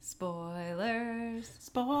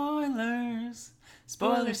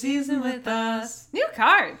Spoiler Season with us. New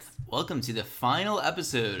cards. Welcome to the final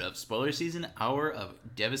episode of Spoiler Season Hour of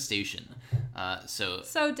Devastation. So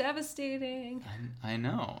devastating. I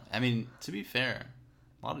know. I mean, to be fair,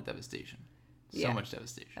 a lot of devastation. So much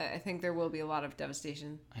devastation. I think there will be a lot of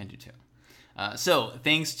devastation. I do too. So,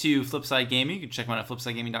 thanks to Flipside Gaming. You can check them out at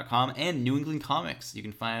flipsidegaming.com and New England Comics. You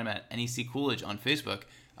can find them at NEC Coolidge on Facebook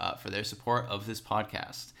for their support of this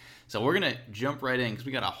podcast. So, we're going to jump right in because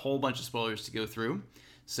we got a whole bunch of spoilers to go through.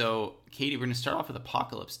 So, Katie, we're going to start off with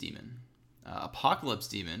Apocalypse Demon. Apocalypse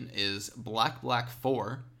Demon is Black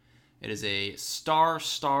 4. It is a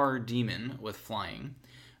star demon with flying.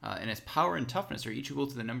 And its power and toughness are each equal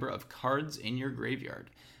to the number of cards in your graveyard.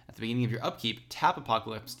 At the beginning of your upkeep, tap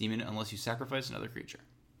Apocalypse Demon unless you sacrifice another creature.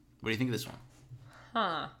 What do you think of this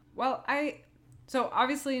one? Well, so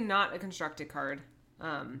obviously not a constructed card.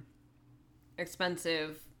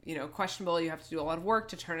 Expensive, questionable. You have to do a lot of work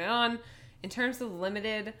to turn it on. In terms of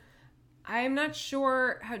limited, I'm not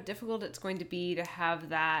sure how difficult it's going to be to have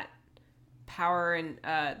that power and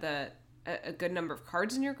a good number of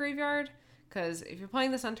cards in your graveyard. Because if you're playing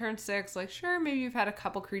this on turn 6, sure, maybe you've had a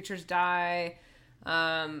couple creatures die.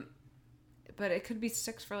 But it could be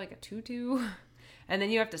 6 for a 2/2. And then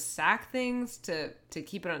you have to sack things to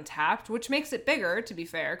keep it untapped, which makes it bigger, to be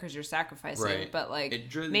fair, because you're sacrificing. Right. But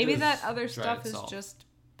maybe that other stuff is just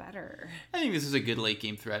better. I think this is a good late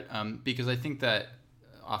game threat because I think that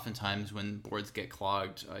oftentimes when boards get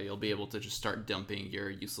clogged, you'll be able to just start dumping your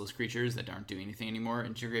useless creatures that aren't doing anything anymore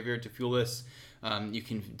into your graveyard to fuel this. You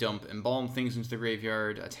can dump embalm things into the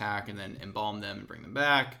graveyard, attack, and then embalm them and bring them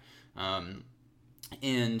back.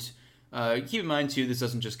 And keep in mind, too, this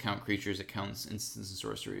doesn't just count creatures. It counts instants and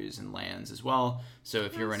sorceries and lands as well. So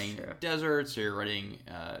if you're running deserts or you're running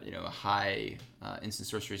a high instant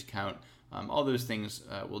sorceries count, all those things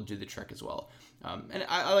will do the trick as well. And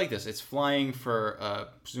I like this. It's flying for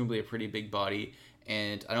presumably a pretty big body.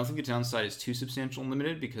 And I don't think the downside is too substantial and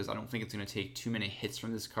limited because I don't think it's going to take too many hits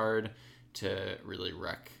from this card to really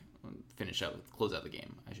close out the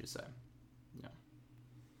game, I should say. Yeah.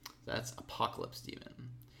 That's Apocalypse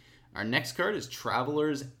Demon. Our next card is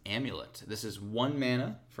Traveler's Amulet. This is 1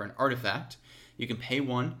 mana for an artifact. You can pay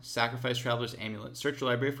 1, sacrifice Traveler's Amulet, search your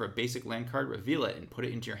library for a basic land card, reveal it, and put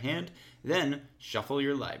it into your hand. Then shuffle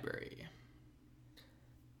your library.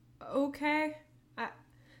 Okay.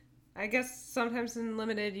 I guess sometimes in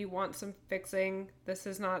limited you want some fixing. This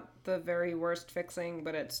is not the very worst fixing,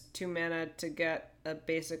 but it's 2 mana to get a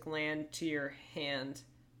basic land to your hand.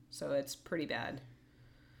 So it's pretty bad.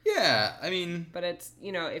 Yeah, I mean... But it's,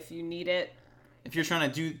 if you need it... If you're trying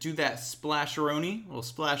to do that splasheroni, little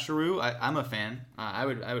splasheroo, I'm a fan. I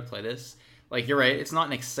would play this. You're right, it's not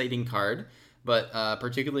an exciting card, but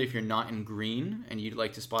particularly if you're not in green and you'd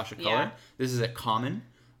like to splash a color, this is a common.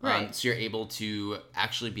 Right. So you're able to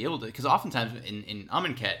actually be able to... Because oftentimes in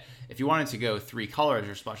Amonkhet, if you wanted to go 3 colors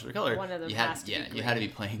or splash other color, you had to be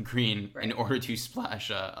playing green in order to splash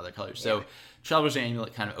other colors. So Traveler's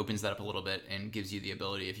Amulet kind of opens that up a little bit and gives you the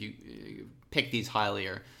ability, if you pick these highly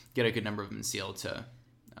or get a good number of them sealed, to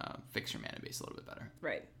fix your mana base a little bit better.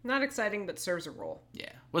 Right. Not exciting, but serves a role.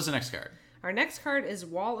 Yeah. What's the next card? Our next card is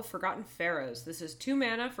Wall of Forgotten Pharaohs. This is 2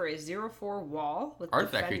 mana for a 0/4 wall with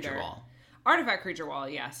Artifact Defender. creature wall. Artifact creature wall,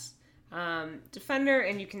 yes. Defender,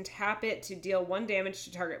 and you can tap it to deal 1 damage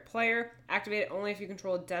to target player. Activate it only if you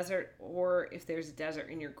control a desert or if there's a desert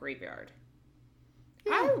in your graveyard.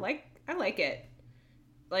 Yeah. I like it.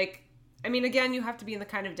 Again, you have to be in the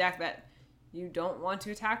kind of deck that you don't want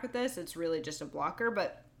to attack with this. It's really just a blocker,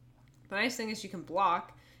 but the nice thing is you can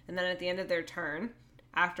block, and then at the end of their turn,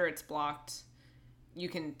 after it's blocked, you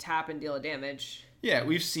can tap and deal a damage. Yeah,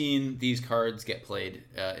 we've seen these cards get played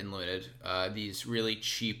in limited. These really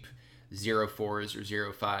cheap 0/4s or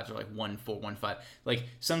 0/5s or 1/4, 1/5.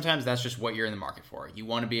 Sometimes that's just what you're in the market for. You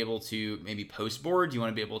want to be able to maybe post board. You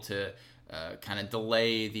want to be able to kind of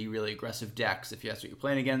delay the really aggressive decks if that's what you're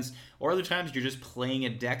playing against. Or other times you're just playing a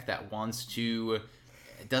deck that wants to...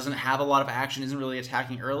 It doesn't have a lot of action, isn't really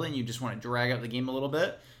attacking early, and you just want to drag out the game a little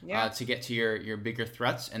bit to get to your bigger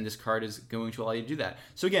threats, and this card is going to allow you to do that.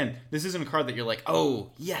 So again, this isn't a card that you're like,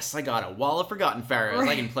 oh, yes, I got a Wall of Forgotten Pharaohs.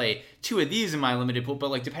 Right. I can play 2 of these in my limited pool,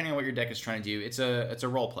 but depending on what your deck is trying to do, it's a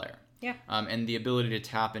role player. Yeah. And the ability to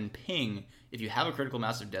tap and ping, if you have a critical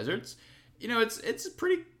mass of deserts, it's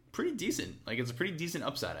pretty decent. It's a pretty decent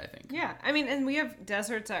upside, I think. Yeah, and we have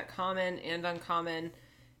deserts at common and uncommon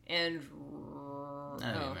and...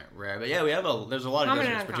 I don't know, rare, but yeah, there's a lot of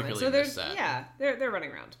deserts, particularly in this set. Yeah, they're running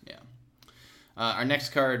around. Yeah. Our next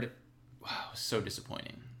card, so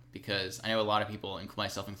disappointing, because I know a lot of people,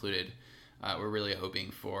 myself included, were really hoping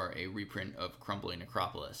for a reprint of Crumbling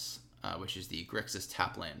Necropolis. which is the Grixis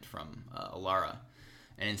tap land from Alara.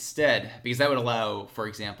 And instead, because that would allow, for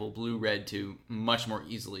example, blue-red to much more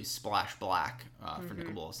easily splash black for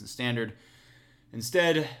Nicol Bolas in Standard.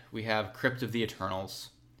 Instead, we have Crypt of the Eternals.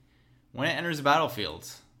 When it enters the battlefield,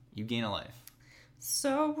 you gain a life.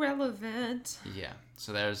 So relevant. Yeah,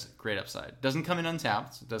 so there's great upside. Doesn't come in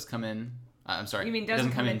untapped. It does come in... I'm sorry. You mean it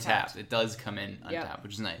doesn't come in tapped? It does come in untapped,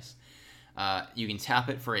 which is nice. You can tap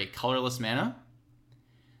it for a colorless mana.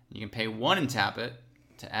 You can pay 1 and tap it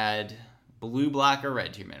to add blue, black, or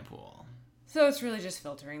red to your mana pool. So it's really just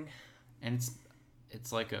filtering. And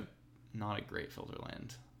it's like not a great filter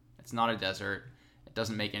land. It's not a desert. It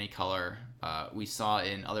doesn't make any color. We saw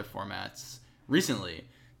in other formats recently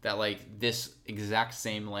that like this exact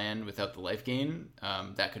same land without the life gain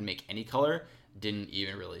that could make any color didn't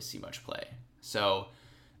even really see much play. So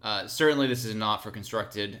certainly this is not for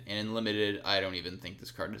Constructed, and in Limited, I don't even think this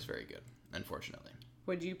card is very good, unfortunately.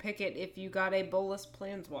 Would you pick it if you got a Bolas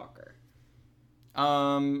Planeswalker?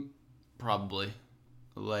 Probably.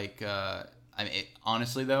 Like,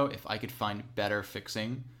 honestly though, if I could find better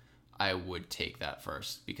fixing, I would take that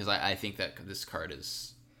first, because I think that this card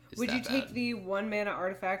is would you take the 1 mana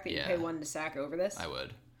artifact that you pay 1 to sack over this? I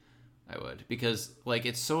would. Because, like,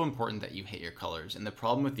 it's so important that you hit your colors. And the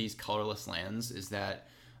problem with these colorless lands is that,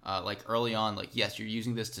 like, early on, like, yes, you're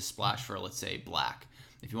using this to splash for, let's say, black.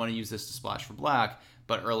 If you want to use this to splash for black,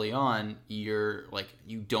 but early on, you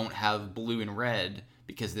don't have blue and red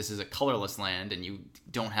because this is a colorless land and you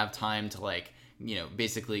don't have time to, like,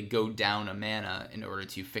 basically go down a mana in order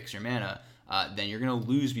to fix your mana, then you're going to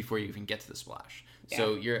lose before you even get to the splash. Yeah.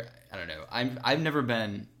 So I don't know. I've never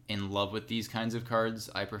been in love with these kinds of cards.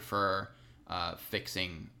 I prefer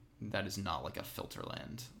fixing that is not like a filter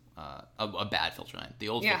land, a bad filter land. The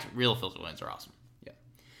old real filter lands are awesome.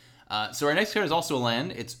 Yeah. So our next card is also a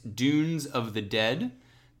land. It's Dunes of the Dead.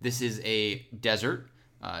 This is a desert.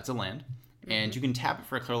 It's a land, and you can tap it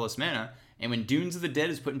for a colorless mana. And when Dunes of the Dead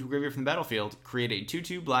is put into a graveyard from the battlefield, create a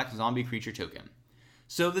 2/2 black zombie creature token.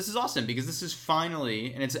 So this is awesome because this is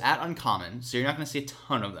finally, and it's at uncommon, so you're not going to see a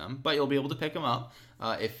ton of them, but you'll be able to pick them up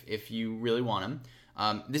if you really want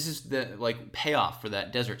them. This is the payoff for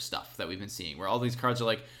that desert stuff that we've been seeing, where all these cards are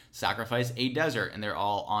like sacrifice a desert, and they're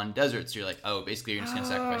all on deserts. So you're like, oh, basically you're just going to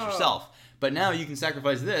sacrifice yourself. But now you can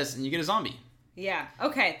sacrifice this, and you get a zombie. Yeah.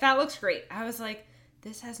 Okay, that looks great. I was like,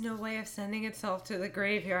 this has no way of sending itself to the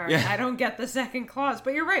graveyard. Yeah. I don't get the second clause.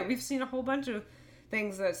 But you're right. We've seen a whole bunch of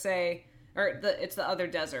things that say, it's the other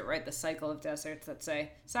desert, right? The cycle of deserts that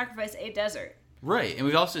say, sacrifice a desert. Right. And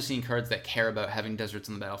we've also seen cards that care about having deserts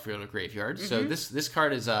on the battlefield or graveyard. Mm-hmm. So this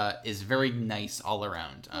card is very nice all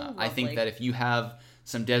around. I think that if you have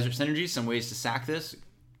some desert synergy, some ways to sack this,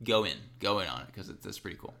 go in on it, because it's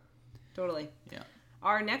pretty cool. Totally. Yeah.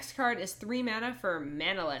 Our next card is 3 mana for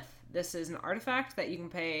Manalith. This is an artifact that you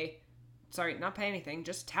can not pay anything,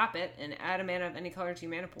 just tap it and add a mana of any color to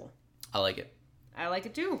your mana pool. I like it. I like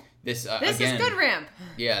it too. This again, is good ramp.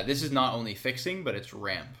 Yeah, this is not only fixing, but it's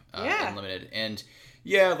ramp in Limited. And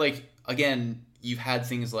yeah, like, again, you've had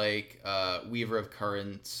things like Weaver of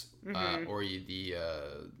Currents, or the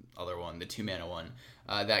other one, the 2 mana one,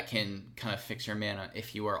 that can kind of fix your mana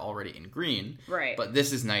if you are already in green. Right. But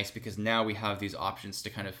this is nice because now we have these options to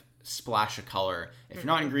kind of splash a color if you're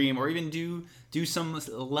not in green, or even do some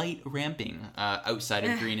light ramping outside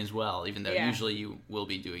of green as well, even though usually you will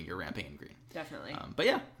be doing your ramping in green. Definitely. But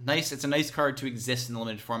yeah, nice. It's a nice card to exist in the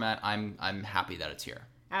Limited format. I'm happy that it's here.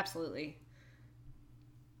 Absolutely.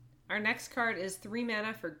 Our next card is 3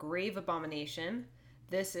 mana for Grave Abomination.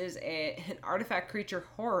 This is an artifact creature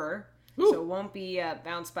horror. Ooh. So it won't be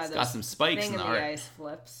bounced by got some spikes thing in the ice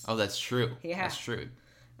flips. Oh, that's true. Yeah. That's true.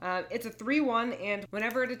 It's a 3/1, and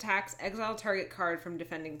whenever it attacks, exile target card from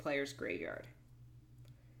defending player's graveyard.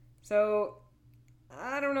 So,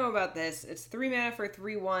 I don't know about this. It's 3 mana for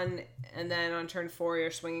 3/1, and then on turn 4 you're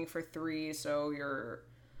swinging for 3, so you're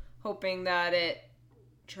hoping that it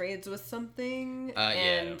trades with something,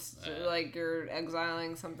 like you're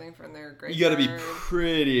exiling something from their graveyard. You gotta be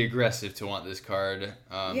pretty aggressive to want this card.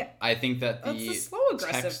 I think that it's a slow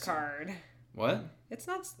aggressive card. What? It's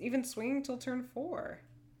not even swinging till turn 4.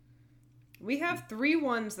 We have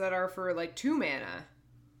 3/1s that are for like 2 mana.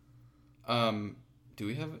 Do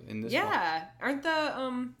we have in this? Yeah, aren't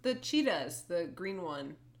the cheetahs the green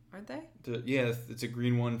one? Aren't they? It's a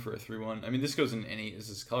green one for a 3/1. I mean, this goes in any. This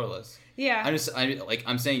is colorless. Yeah.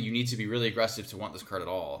 I'm saying you need to be really aggressive to want this card at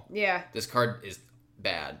all. Yeah. This card is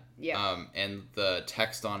bad. Yeah. And the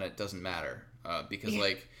text on it doesn't matter. Because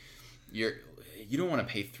you don't want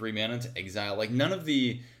to pay 3 mana to exile. Like, none of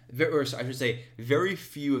the or I should say, very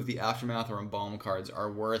few of the Aftermath or Embalm cards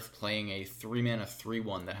are worth playing a 3-mana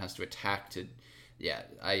 3/1 that has to attack to... Yeah,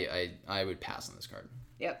 I would pass on this card.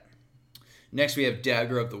 Yep. Next, we have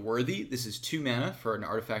Dagger of the Worthy. This is 2 mana for an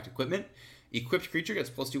artifact equipment. Equipped creature gets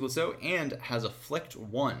 +2/+0 and has Afflict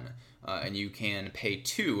 1. And you can pay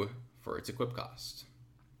 2 for its equip cost.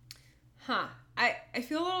 Huh. I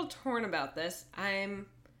feel a little torn about this. I'm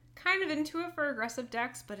kind of into it for aggressive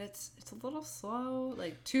decks, but it's a little slow.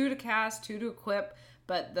 Like 2 to cast, 2 to equip,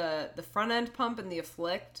 but the front end pump and the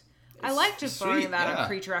Afflict... I like just throwing that on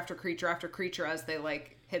creature after creature after creature as they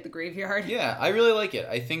like hit the graveyard. Yeah, I really like it.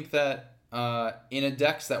 I think that in a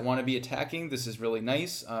decks that want to be attacking, this is really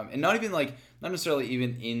nice. And not necessarily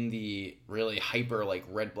even in the really hyper like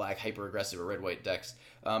red-black, hyper aggressive or red-white decks.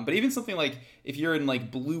 But even something like if you're in like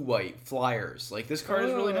blue-white flyers, like this card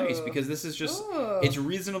is really nice because this is just it's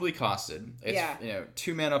reasonably costed. It's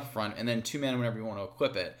 2 mana up front and then 2 mana whenever you want to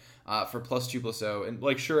equip it for +2/+0. And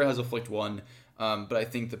like sure it has Afflict 1. But I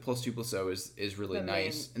think the +2/+0 is really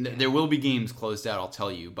nice. And there will be games closed out, I'll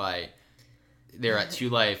tell you, by they're at 2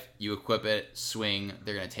 life, you equip it, swing,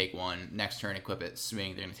 they're going to take 1. Next turn, equip it,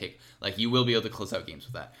 swing, they're going to take... Like, you will be able to close out games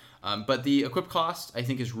with that. But the equip cost, I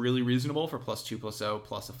think, is really reasonable for +2/+0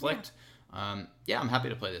 plus Afflict. Yeah, I'm happy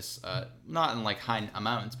to play this. Not in, like, high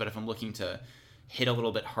amounts, but if I'm looking to hit a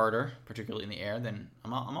little bit harder, particularly in the air, then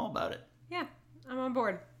I'm all about it. Yeah, I'm on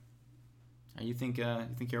board. You think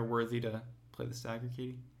you're worthy to... play the Stagger,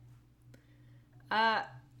 Katie?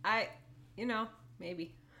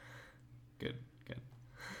 Maybe. Good.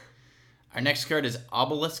 Our next card is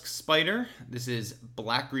Obelisk Spider. This is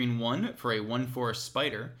black-green 1 for a 1/4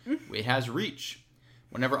 spider. It has reach.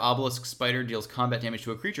 Whenever Obelisk Spider deals combat damage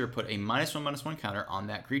to a creature, put a -1/-1 counter on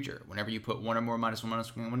that creature. Whenever you put 1 or more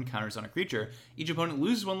 -1/-1 counters on a creature, each opponent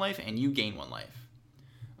loses 1 life and you gain 1 life.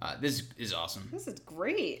 This is awesome. This is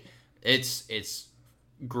great. It's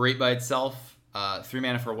great by itself. 3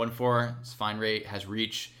 mana for a 1/4. It's fine rate. Has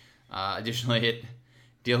reach. Additionally, it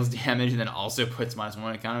deals damage and then also puts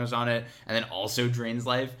 -1 counters on it, and then also drains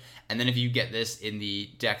life. And then if you get this in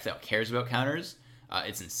the deck that cares about counters,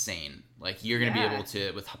 it's insane. Like you're gonna be able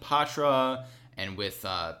to with Hapatra and with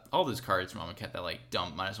all those cards from Amonkhet that like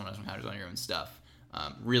dump -1 counters on your own stuff.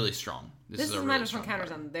 Really strong. This is a really strong counters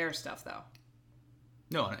card. on their stuff though.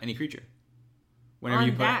 No, on any creature.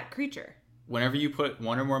 Creature. Whenever you put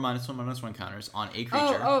 1 or more -1/-1 counters on a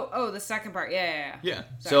creature. Oh, the second part. Yeah. Yeah.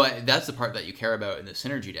 So that's the part that you care about in the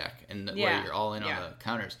synergy deck, and where you're all in on the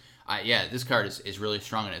counters. This card is really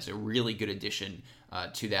strong, and it's a really good addition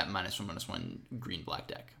to that -1/-1 green-black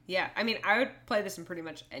deck. Yeah, I mean, I would play this in pretty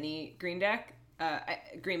much any green deck,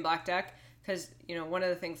 green-black deck, because, one of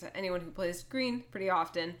the things that anyone who plays green pretty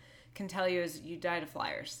often can tell you is you die to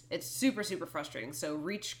flyers. It's super, super frustrating. So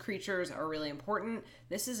reach creatures are really important.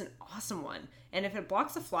 This is an awesome one. And if it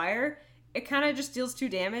blocks a flyer, it kind of just deals 2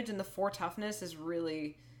 damage, and the 4 toughness is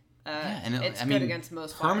really... it's good against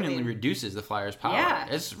most flyers. Permanently reduces the flyer's power. Yeah.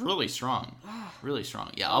 It's really strong. Really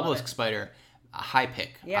strong. Yeah, Obelisk Spider, a high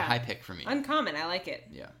pick. Yeah. A high pick for me. Uncommon. I like it.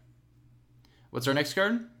 Yeah. What's our next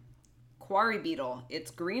card? Quarry Beetle.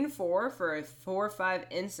 It's green 4 for a 4/5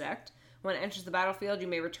 insect. When it enters the battlefield, you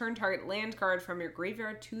may return target land card from your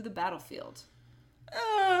graveyard to the battlefield.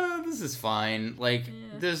 This is fine. Like,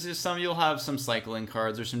 there's just you'll have some cycling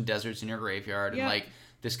cards or some deserts in your graveyard, and like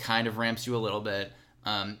this kind of ramps you a little bit.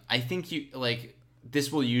 I think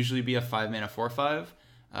this will usually be a 5 mana 4/5,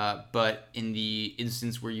 but in the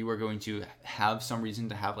instance where you are going to have some reason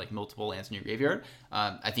to have like multiple lands in your graveyard,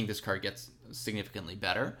 I think this card gets significantly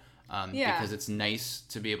better. Because it's nice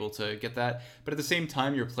to be able to get that. But at the same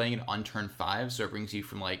time, you're playing it on turn 5, so it brings you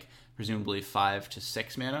from, like, presumably 5 to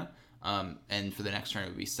 6 mana. And for the next turn, it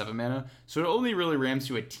would be 7 mana. So it only really ramps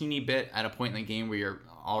you a teeny bit at a point in the game where you're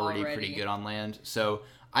already pretty good on land. So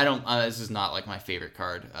I don't... this is not, like, my favorite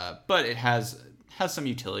card. But it has some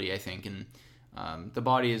utility, I think. And the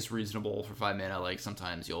body is reasonable for 5 mana. Like,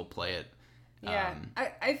 sometimes you'll play it. Yeah.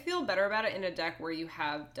 I feel better about it in a deck where you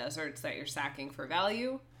have deserts that you're sacking for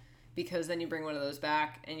value. Because then you bring one of those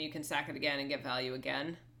back, and you can sack it again and get value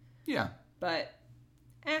again. Yeah. But,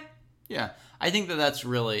 Yeah. I think that's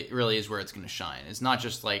really is where it's going to shine. It's not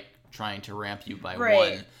just, like, trying to ramp you by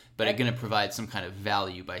 1, but it's going to provide some kind of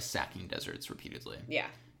value by sacking deserts repeatedly. Yeah.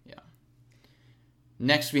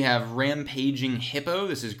 Next, we have Rampaging Hippo.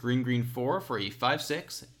 This is green 4 for a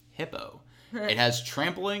 5/6 Hippo. It has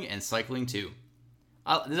trampling and cycling too.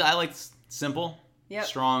 I like simple,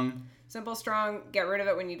 strong... Simple, strong, get rid of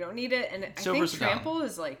it when you don't need it. And I think trample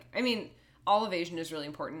is like... I mean, all evasion is really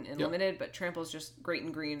important in limited, but trample is just great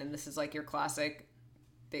in green, and this is like your classic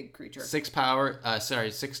big creature. 6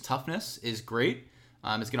 toughness is great.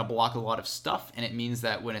 It's going to block a lot of stuff, and it means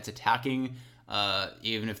that when it's attacking,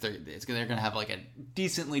 even if they're going to have like a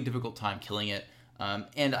decently difficult time killing it.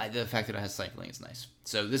 The fact that it has cycling is nice.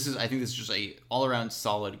 So I think this is just a all-around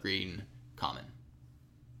solid green common.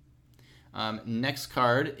 Next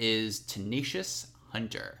card is Tenacious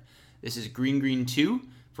Hunter. This is green 2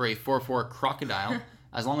 for a 4/4 Crocodile.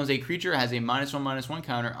 As long as a creature has a -1/-1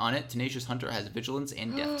 counter on it, Tenacious Hunter has Vigilance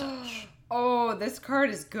and Death Touch. Oh, this card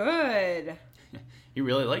is good. You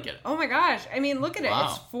really like it. Oh my gosh. I mean, look at Wow. it.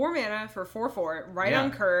 It's 4 mana for 4/4, right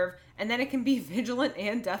on curve, and then it can be Vigilant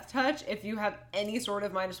and Death Touch if you have any sort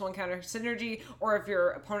of -1 counter synergy, or if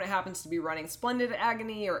your opponent happens to be running Splendid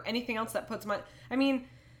Agony or anything else that puts I mean,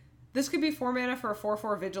 this could be 4 mana for a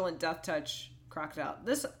 4/4 Vigilant Death Touch Crocodile.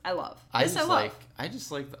 This I love. I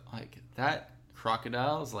just like that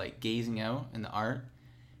crocodile is like gazing out in the art.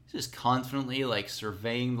 He's just confidently like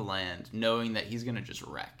surveying the land, knowing that he's gonna just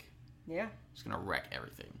wreck. Yeah. He's gonna wreck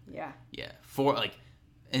everything. Yeah. Yeah.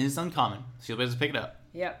 And it's uncommon, so you'll be able to pick it up.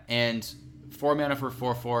 Yep. And 4 mana for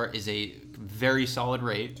 4/4 is a very solid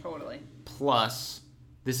rate. Totally. Plus,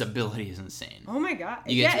 this ability is insane. Oh my god.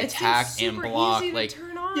 You get to attack and block. Easy to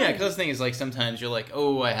turn on. Yeah, because the thing is, like, sometimes you're like,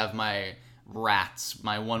 oh, I have my rats,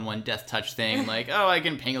 my 1/1 Death Touch thing. Like, oh, I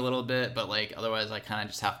can ping a little bit, but like otherwise I kind of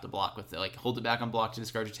just have to block with it. Like, hold it back on block to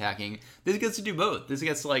discard attacking. This gets to do both. This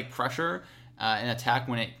gets to like pressure and attack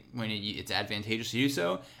when it's advantageous to do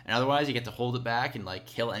so, and otherwise you get to hold it back and like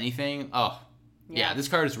kill anything. Oh, yeah, this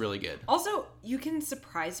card is really good. Also, you can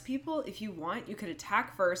surprise people if you want. You could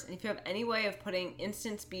attack first, and if you have any way of putting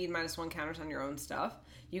instant speed -1 counters on your own stuff,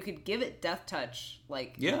 you could give it Death Touch,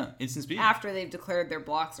 like instant speed after they've declared their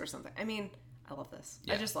blocks or something. I mean, I love this.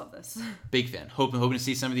 Yeah. I just love this. Big fan. Hoping to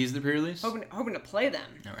see some of these in the pre-release. Hoping to play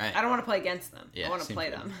them. All right. I don't want to play against them. Yeah, I want to play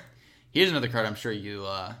them. Here's another card I'm sure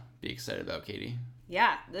you'll be excited about, Katie.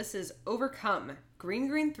 Yeah, this is Overcome.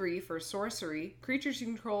 Green 3 for sorcery. Creatures you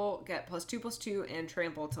control get +2/+2 and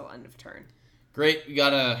trample till end of turn. Great, we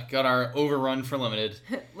got our overrun for limited.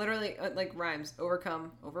 Literally, like rhymes.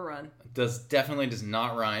 Overcome, overrun. Definitely does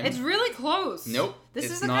not rhyme. It's really close. Nope. This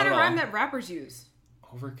is the kind of rhyme that rappers use.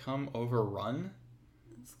 Overcome, overrun?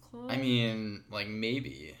 It's close. I mean, like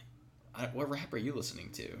maybe. What rap are you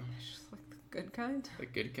listening to? Just like the good kind. The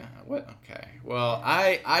good kind. What? Okay. Well,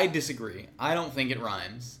 I disagree. I don't think it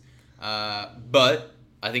rhymes. But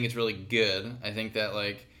I think it's really good. I think that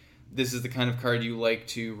like this is the kind of card you like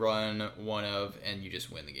to run one of, and you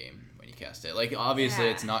just win the game when you cast it. Like obviously,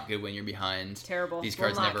 it's not good when you're behind. Terrible. These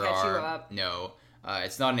cards will not never catch are. You up. No.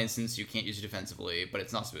 It's not an instance. You can't use it defensively, but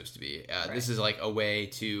it's not supposed to be. Right. This is like a way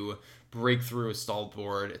to break through a stalled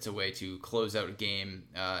board. It's a way to close out a game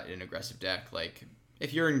in an aggressive deck. Like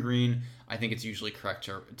if you're in green, I think it's usually correct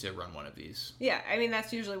to run one of these. Yeah, I mean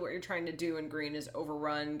that's usually what you're trying to do in green is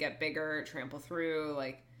overrun, get bigger, trample through,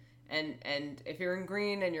 like, and if you're in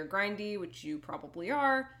green and you're grindy, which you probably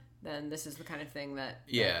are, then this is the kind of thing that.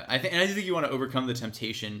 Yeah, I think you want to overcome the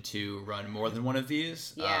temptation to run more than one of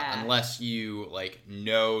these. Yeah. Unless you like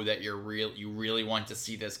know that you really want to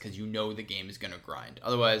see this because you know the game is going to grind.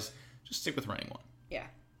 Otherwise, just stick with running one. Yeah.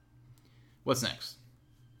 What's next?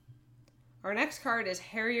 Our next card is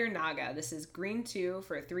Harrier Naga. This is green 2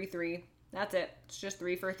 for 3/3. That's it. It's just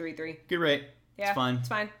 3 for 3/3. Good rate. Yeah, it's fine. It's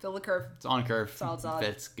fine. Fill the curve. It's on curve. Solid.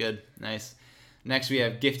 Fits. Good. Nice. Next, we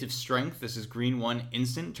have Gift of Strength. This is green 1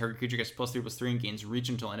 instant. Target creature gets +3/+3 and gains reach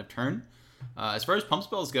until end of turn. As far as pump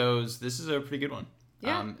spells goes, this is a pretty good one.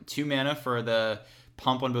 Yeah. 2 mana for the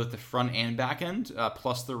pump on both the front and back end,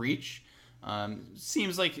 plus the reach.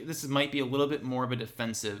 Seems like this might be a little bit more of a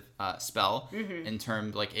defensive spell in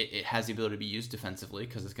terms like it has the ability to be used defensively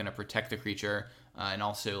because it's going to protect the creature and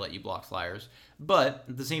also let you block flyers. But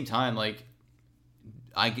at the same time, like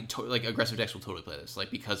I could like aggressive decks will totally play this, like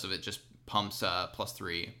because of it just pumps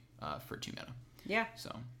 +3 for 2 mana. Yeah.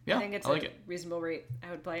 So yeah, I think it's like a it. reasonable rate.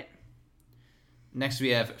 I would play it. Next we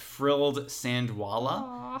have Frilled Sandwalla.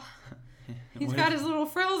 Aww. He's got his little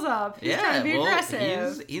frills up. He's trying to be well,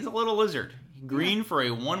 aggressive. He's a little lizard. Green for a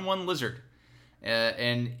 1/1 lizard.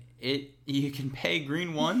 And you can pay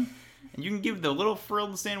green 1, and you can give the little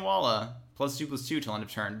Frilled Sandwalla +2/+2 till end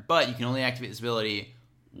of turn, but you can only activate this ability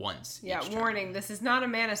once. Yeah, each turn. warning, this is not a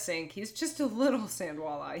mana sink. He's just a little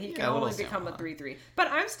Sandwalla. He can only become a 3/3. But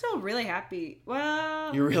I'm still really happy.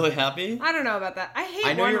 Well... You're really happy? I don't know about that. I hate 1/1s.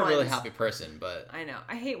 I know you're a really happy person, but... I know.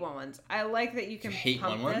 I hate 1/1s. I like that you can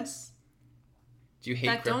pump 1/1s? this. Do you hate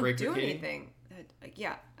that Crypt don't Breaker, do Katie? anything.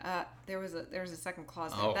 There was a second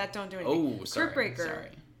clause there. That don't do anything. Oh, sorry. Crypt Breaker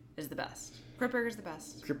Sorry. is the best. Cryptbreaker's the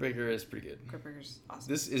best. Cryptbreaker is pretty good. Cryptbreaker's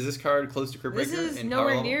awesome. This card close to Cryptbreaker? This is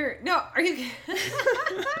nowhere near. No, are you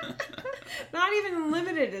Not even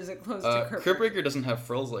limited is it close to Cryptbreaker. Cryptbreaker doesn't have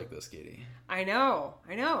frills like this, Katie. I know.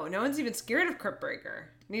 No one's even scared of Cryptbreaker.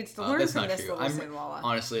 Needs to learn from this little Sinwalla.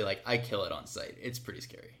 Honestly, like, I kill it on sight. It's pretty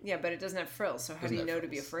scary. Yeah, but it doesn't have frills, so how do you know to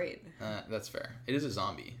be afraid? That's fair. It is a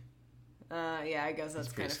zombie. Yeah, I guess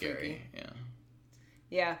that's kind of scary. Freaky.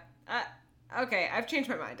 Yeah. Yeah. Okay, I've changed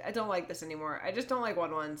my mind. I don't like this anymore. I just don't like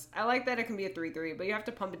 1/1s. I like that it can be a 3/3, but you have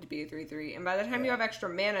to pump it to be a 3/3. And by the time you have extra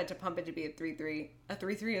mana to pump it to be a 3/3, a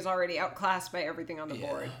 3/3 is already outclassed by everything on the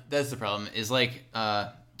board. That's the problem. Is like,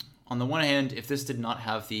 on the one hand, if this did not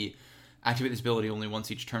have the activate this ability only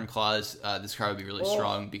once each turn clause, this card would be really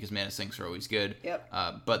strong because mana sinks are always good. Yep.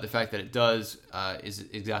 But the fact that it does is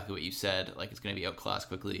exactly what you said. Like, it's going to be outclassed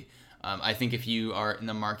quickly. I think if you are in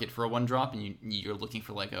the market for a 1-drop and you're looking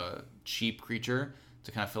for like a cheap creature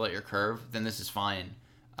to kind of fill out your curve, then this is fine.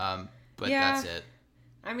 But that's it.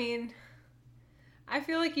 I mean, I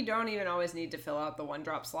feel like you don't even always need to fill out the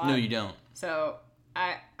 1-drop slot. No, you don't. So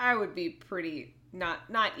I would be pretty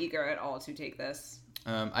not eager at all to take this.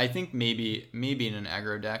 I think maybe in an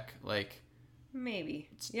aggro deck, like maybe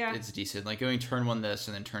it's decent. Like going turn 1 this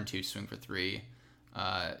and then turn 2 swing for 3.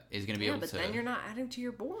 Is going to be able to... Yeah, but then you're not adding to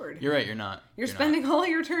your board. You're right, you're not. You're spending all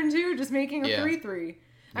your turn 2 just making a 3/3. Yeah.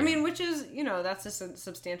 I mean, which is, that's a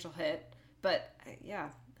substantial hit. But, yeah,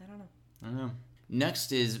 I don't know.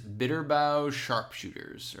 Next is Bitterbow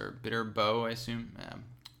Sharpshooters, or Bitterbow, I assume.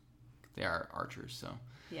 They are archers, so...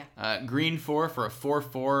 Yeah. Green 4 for a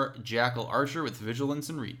 4/4 Jackal Archer with Vigilance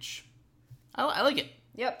and Reach. I like it.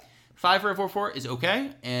 Yep. 5 for a 4/4 is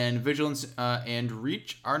okay, and Vigilance and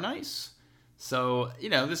Reach are nice. So,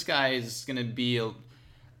 this guy is going to be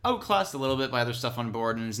outclassed a little bit by other stuff on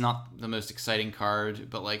board and is not the most exciting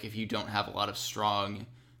card. But, like, if you don't have a lot of strong,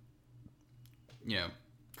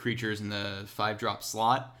 creatures in the 5-drop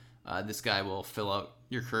slot, this guy will fill out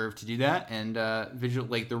your curve to do that. And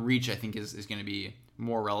the Reach, I think, is going to be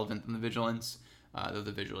more relevant than the Vigilance, though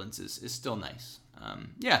the Vigilance is still nice.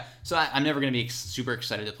 So I'm never going to be super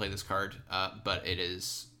excited to play this card, but it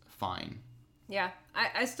is fine. Yeah,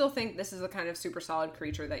 I still think this is the kind of super solid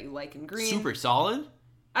creature that you like in green. Super solid?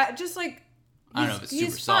 Just like... I don't know if it's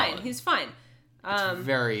super solid. He's fine. It's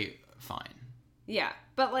very fine. Yeah,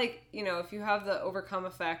 but like, if you have the Overcome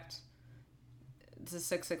effect, it's a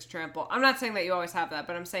 6/6 trample. I'm not saying that you always have that,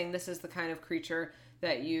 but I'm saying this is the kind of creature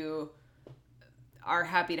that you are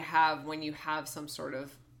happy to have when you have some sort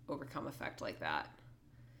of Overcome effect like that.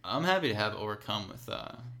 I'm happy to have Overcome with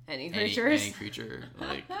any creatures. Any creature,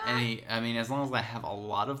 like any. I mean, as long as I have a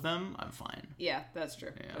lot of them, I'm fine. Yeah, that's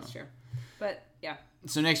true. Yeah. That's true. But yeah.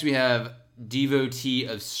 So next we have Devotee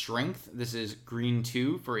of Strength. This is green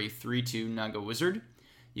 2 for a 3/2 Naga Wizard.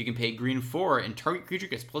 You can pay green 4 and target creature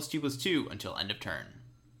gets +2/+2 until end of turn.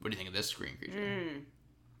 What do you think of this green creature?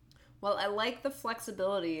 Well, I like the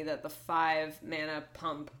flexibility that the 5 mana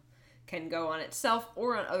pump can go on itself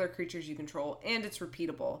or on other creatures you control, and it's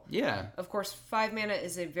repeatable. Yeah. Of course, 5 mana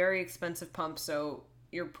is a very expensive pump, so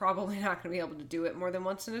you're probably not going to be able to do it more than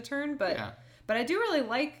once in a turn, but I do really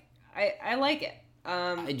like I like it.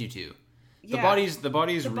 I do too. The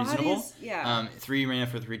body's reasonable. 3 mana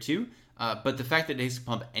for 3/2. But the fact that it can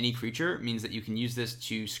pump any creature means that you can use this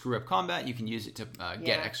to screw up combat. You can use it to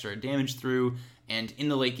get extra damage through. And in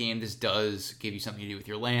the late game, this does give you something to do with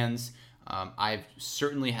your lands. I've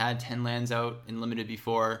certainly had 10 lands out in Limited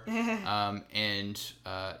before. So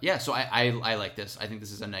I like this. I think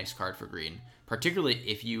this is a nice card for green. Particularly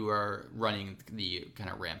if you are running the kind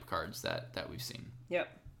of ramp cards that we've seen.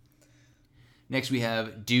 Yep. Next we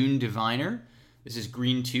have Dune Diviner. This is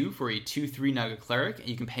green 2 for a 2/3 Naga Cleric. And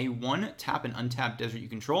you can pay 1, tap an untapped desert you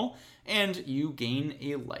control, and you gain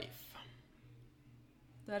a life.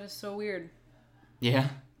 That is so weird. Yeah.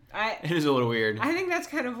 It is a little weird. I think that's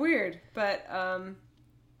kind of weird, but I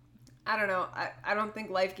don't know. I don't think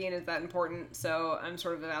life gain is that important, so I'm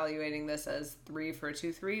sort of evaluating this as 3 for a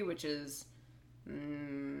 2/3, which is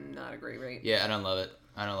not a great rate. Yeah, I don't love it.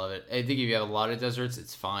 I think if you have a lot of deserts,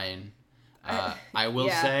 it's fine. I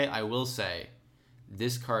will say,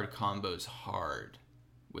 this card combos hard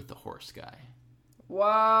with the horse guy.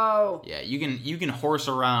 Whoa. Yeah, you can horse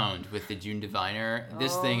around with the Dune Diviner.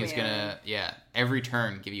 This thing is gonna every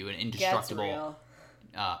turn give you an indestructible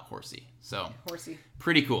horsey. So horsey.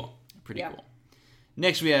 Pretty cool. Pretty cool.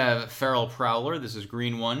 Next we have Feral Prowler. This is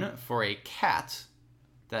green 1 for a cat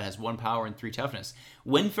that has 1 power and 3 toughness.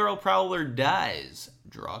 When Feral Prowler dies,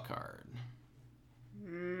 draw a card.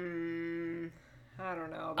 I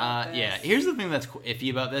don't know about this. Yeah, here's the thing that's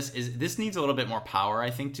iffy about this is this needs a little bit more power,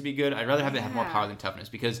 I think, to be good. I'd rather have it have more power than toughness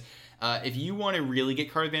because if you want to really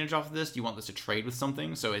get card advantage off of this, you want this to trade with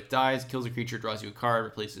something. So it dies, kills a creature, draws you a card,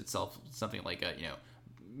 replaces itself with something like a,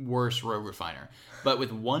 worse Rogue Refiner. But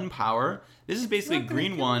with 1 power, this is basically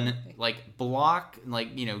green 1, like block,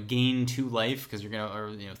 like, gain 2 life because you're gonna,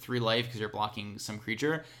 or 3 life because you're blocking some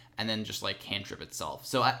creature, and then just like cantrip itself.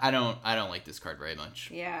 So I don't like this card very much.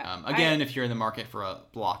 Yeah. Again, if you're in the market for a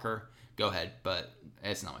blocker, go ahead, but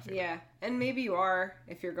it's not my favorite. Yeah, and maybe you are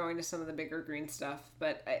if you're going to some of the bigger green stuff,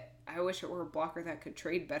 but I wish it were a blocker that could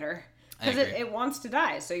trade better because it wants to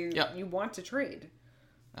die, so you want to trade.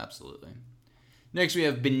 Absolutely. Next, we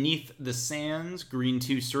have Beneath the Sands, green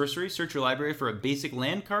 2 sorcery. Search your library for a basic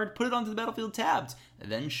land card, put it onto the battlefield tabbed,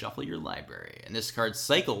 and then shuffle your library. And this card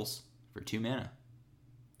cycles for 2 mana.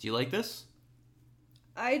 Do you like this?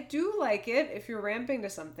 I do like it if you're ramping to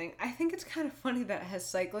something. I think it's kind of funny that it has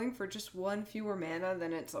cycling for just 1 fewer mana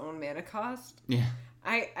than its own mana cost. Yeah.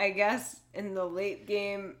 I guess in the late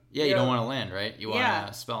game... Yeah, you don't want to land, right? You want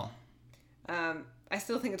a spell. I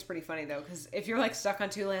still think it's pretty funny, though, because if you're, like, stuck on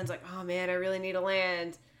 2 lands, like, oh, man, I really need a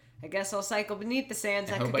land. I guess I'll cycle Beneath the Sands.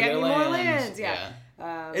 That could get me more lands. Yeah.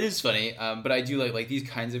 It is funny, but I do like these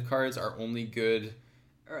kinds of cards are only good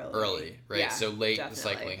early, right? Yeah, so late, definitely. The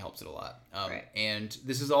cycling helps it a lot. Right. And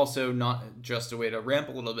this is also not just a way to ramp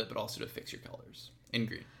a little bit, but also to fix your colors in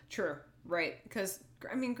green. True. Right. Because,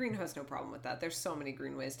 green has no problem with that. There's so many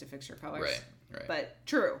green ways to fix your colors. Right. But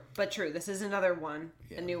true. This is another one,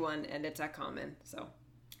 a new one, and it's at common. So,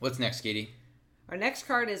 what's next, Katie? Our next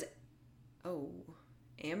card is,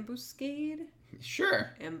 Ambuscade?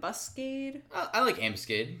 Sure. Ambuscade? I like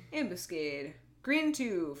Ambuscade. Ambuscade. Green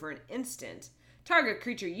 2 for an instant. Target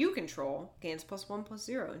creature you control gains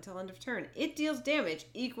 +1/+0 until end of turn. It deals damage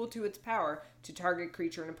equal to its power to target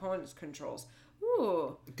creature and opponent's controls.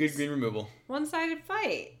 Ooh. Good green removal. One-sided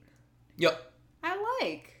fight. Yep. I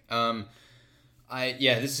like.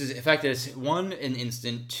 This is in fact it's 1 an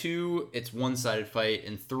instant, 2 it's one-sided fight,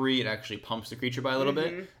 and 3 it actually pumps the creature by a little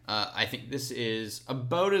bit. I think this is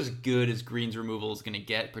about as good as green's removal is going to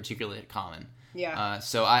get, particularly at common. Yeah.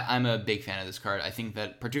 So I'm a big fan of this card. I think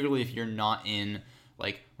that particularly if you're not in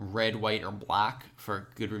like red, white, or black for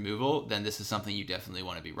good removal, then this is something you definitely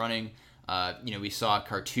want to be running. We saw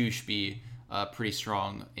Cartouche be pretty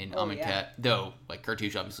strong in Amonkhet, though like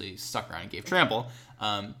Cartouche obviously stuck around and gave trample.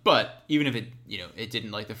 But even if it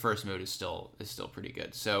didn't, like the first mode is still pretty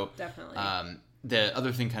good. So definitely. The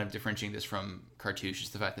other thing kind of differentiating this from Cartouche is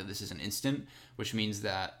the fact that this is an instant, which means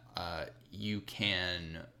that you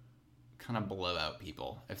can kind of blow out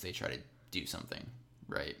people if they try to do something,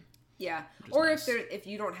 right? Yeah. Or nice. if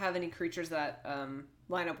you don't have any creatures that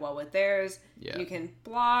line up well with theirs, you can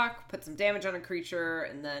block, put some damage on a creature,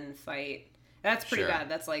 and then fight. That's pretty bad.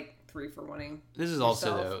 That's like 3 for 1ing. This is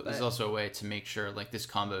also this is also a way to make sure like this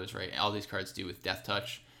combos, right? All these cards do with Death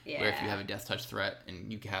Touch. Yeah. Where if you have a Death Touch threat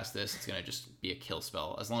and you cast this, it's gonna just be a kill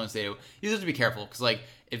spell. As long as they do, you just have to be careful because like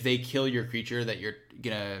if they kill your creature that you're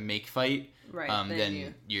gonna make fight,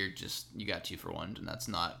 then you got 2 for 1, and that's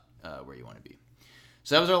not where you want to be.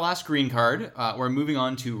 So that was our last green card. We're moving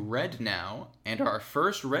on to red now, and our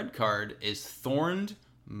first red card is Thorned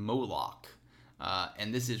Moloch.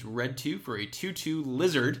 And this is red 2 for a 2/2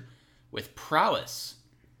 lizard with prowess.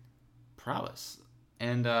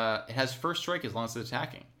 And it has first strike as long as it's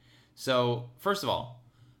attacking. So, first of all,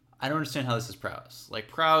 I don't understand how this is prowess. Like,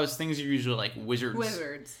 prowess, things are usually like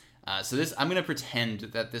wizards. So this, I'm going to pretend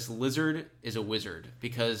that this lizard is a wizard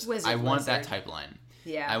because I want that type line.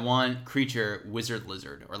 Yeah. I want creature wizard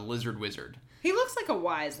or lizard. He looks like a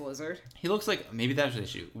wise lizard. He looks like, maybe that's the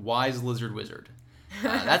issue, wise lizard wizard.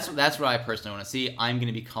 That's what I personally want to see. I'm going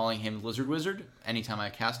to be calling him Lizard Wizard anytime I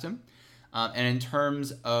cast him. And in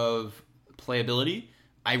terms of playability,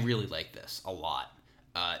 I really like this a lot.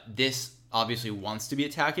 This obviously wants to be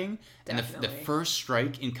attacking, Definitely. and the first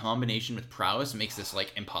strike in combination with prowess makes this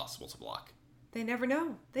like impossible to block. They never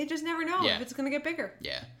know. They just never know if it's going to get bigger.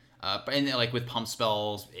 Yeah. And like with pump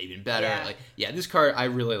spells, even better. This card, I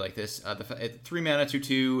really like this. 3 mana,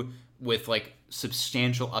 2/2 with like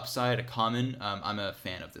substantial upside, a common. I'm a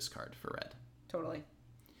fan of this card for red. Totally.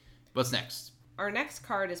 What's next? Our next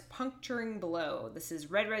card is Puncturing Blow. This is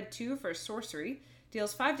red 2 for sorcery.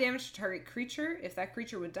 Deals 5 damage to target creature. If that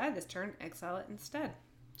creature would die this turn, exile it instead.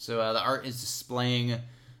 So the art is displaying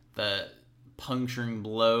the puncturing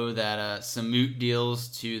blow that Samut deals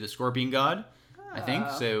to the Scorpion God, I think.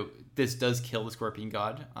 So this does kill the Scorpion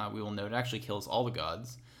God. We will note it actually kills all the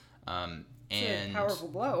gods. And it's a powerful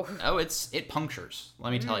blow. It punctures,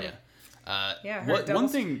 let me tell you. One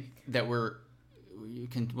thing that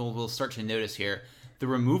we'll start to notice here, the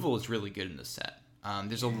removal is really good in this set.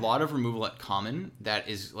 There's a lot of removal at common that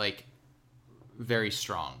is like very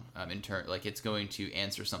strong in turn. Like it's going to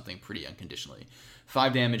answer something pretty unconditionally.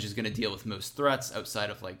 5 damage is going to deal with most threats outside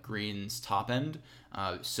of like green's top end.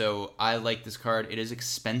 So I like this card. It is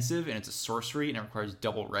expensive and it's a sorcery and it requires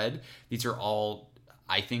double red. These are all,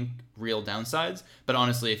 I think, real downsides. But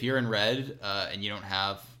honestly, if you're in red and you don't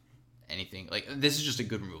have anything, like this is just a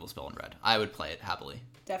good removal spell in red. I would play it happily.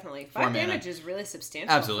 Definitely. 5 damage is really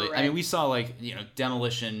substantial. Absolutely. I mean, we saw like,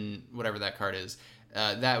 Demolition, whatever that card is.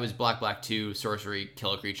 That was black 2 sorcery,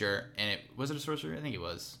 kill a creature, and was it a sorcery? I think it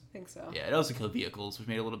was. I think so. Yeah, it also killed vehicles, which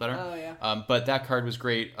made it a little better. Oh yeah. But that card was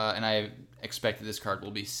great, and I expect that this card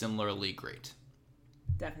will be similarly great.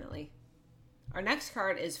 Definitely. Our next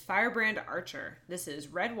card is Firebrand Archer. This is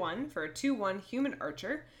red 1 for a 2/1 human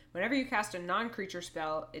archer. Whenever you cast a non-creature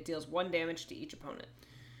spell, it deals 1 damage to each opponent.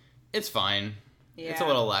 It's fine. Yeah. It's a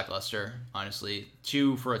little lackluster, honestly.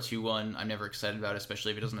 2 for a 2/1, I'm never excited about,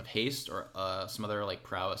 especially if it doesn't have haste or some other like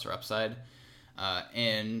prowess or upside.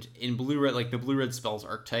 And in blue-red, like the blue-red spells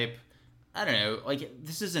archetype, I don't know, like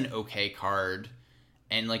this is an okay card,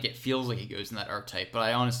 and like it feels like it goes in that archetype, but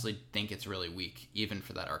I honestly think it's really weak, even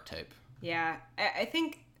for that archetype. Yeah, I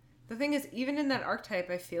think the thing is, even in that archetype,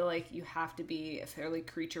 I feel like you have to be a fairly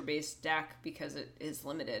creature-based deck because it is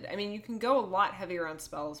limited. I mean, you can go a lot heavier on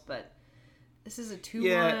spells, but this is a 2/1.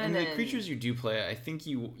 Yeah, and the creatures you do play, I think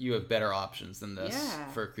you have better options than this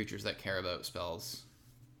for creatures that care about spells.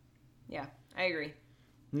 Yeah, I agree.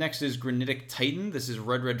 Next is Granitic Titan. This is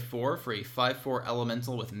red 4 for a 5/4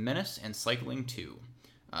 elemental with menace and cycling 2.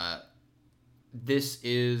 This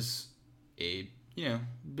is a,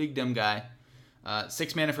 big dumb guy.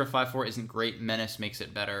 6 mana for a 5/4 isn't great. Menace makes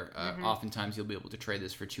it better. Oftentimes you'll be able to trade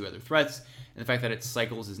this for 2 other threats. And the fact that it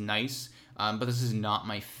cycles is nice. But this is not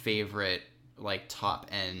my favorite, like, top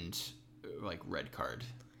end, like, red card.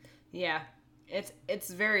 Yeah.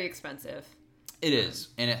 It's very expensive. It is.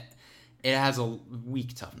 And it has a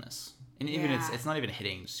weak toughness. And even it's not even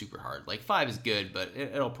hitting super hard. Like, 5 is good, but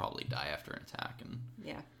it'll probably die after an attack. And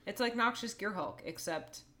yeah. It's like Noxious Gearhulk,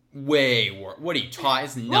 except... way worse. What are you talking?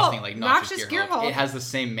 It's nothing like Noxious Gearhulk. It has the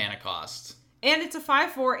same mana cost. And it's a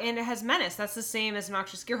 5/4 and it has menace. That's the same as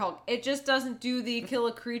Noxious Gearhulk. It just doesn't do the kill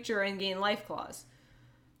a creature and gain life clause.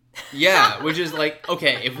 Yeah, which is like,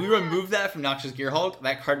 okay, if we remove that from Noxious Gearhulk,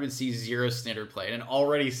 that card would see 0 standard play, and it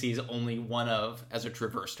already sees only 1 of as a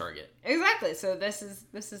traverse target. Exactly, so this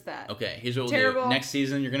is that. Okay, here's what we'll do. Next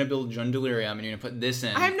season, you're going to build Jund Delirium, and you're going to put this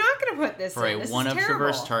in. I'm not going to put this for in. For a 1 of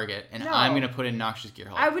traverse target, and I'm going to put in Noxious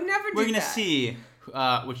Gearhulk. I would never do that. We're going to see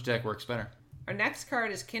which deck works better. Our next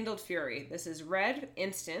card is Kindled Fury. This is red,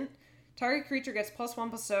 instant. Target creature gets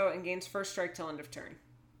 +1/+0 and gains first strike till end of turn.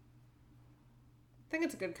 I think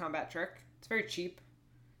it's a good combat trick. It's very cheap.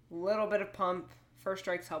 A little bit of pump. First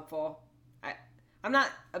strike's helpful. I'm not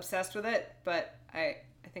obsessed with it, but I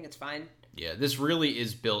think it's fine. Yeah, this really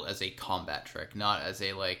is built as a combat trick, not as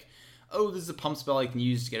a like, oh, this is a pump spell I can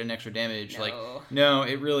use to get an extra damage. No. Like, no,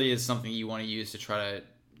 it really is something you want to use to try to,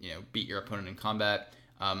 beat your opponent in combat.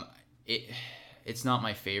 It's not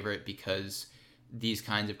my favorite because these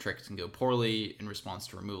kinds of tricks can go poorly in response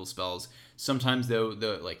to removal spells. Sometimes though,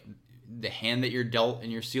 the hand that you're dealt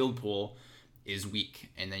in your sealed pool is weak,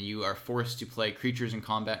 and then you are forced to play creatures and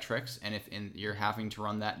combat tricks, and if you're having to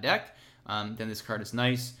run that deck, then this card is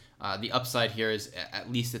nice. The upside here is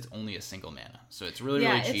at least it's only a single mana, so it's really cheap.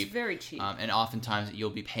 Yeah, it's very cheap. And oftentimes you'll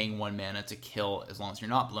be paying 1 mana to kill, as long as you're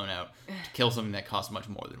not blown out, to kill something that costs much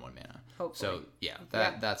more than 1 mana. Hopefully. So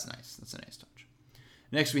that's nice. That's a nice touch.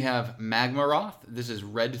 Next we have Magmaroth. This is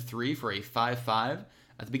red 3 for a 5/5.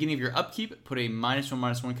 At the beginning of your upkeep, put a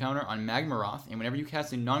 -1/-1 counter on Magmaroth, and whenever you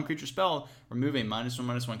cast a non-creature spell, remove a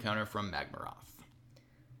 -1/-1 counter from Magmaroth.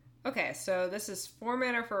 Okay, so this is 4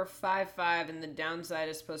 mana for a 5/5, and the downside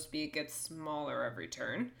is supposed to be it gets smaller every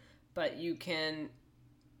turn, but you can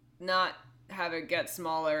not have it get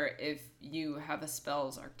smaller if you have a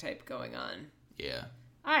spells archetype going on. Yeah.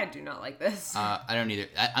 I do not like this. I don't either.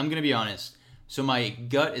 I'm going to be honest. So my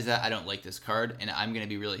gut is that I don't like this card, and I'm going to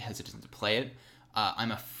be really hesitant to play it.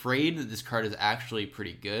 I'm afraid that this card is actually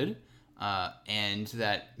pretty good, and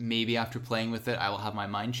that maybe after playing with it, I will have my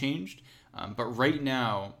mind changed. But right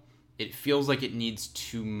now, it feels like it needs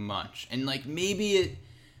too much. And like maybe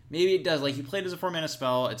it does. Like you play it as a 4 mana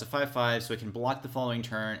spell, it's a 5/5, so it can block the following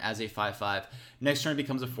turn as a 5/5. Next turn it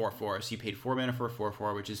becomes a 4/4, so you paid 4 mana for a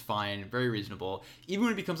 4/4, which is fine, very reasonable. Even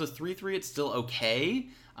when it becomes a 3/3, it's still okay.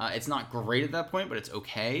 It's not great at that point, but it's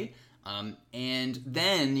okay. And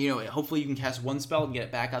then, hopefully you can cast one spell and get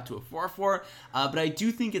it back out to a 4/4. But I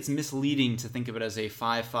do think it's misleading to think of it as a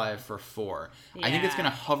 5/5 for 4. Yeah. I think it's going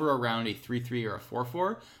to hover around a 3/3 or a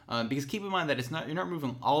 4/4. Because keep in mind that you're not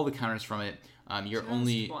removing all the counters from it. You're just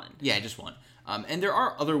only one. Yeah, just one. And there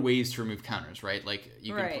are other ways to remove counters, right? Like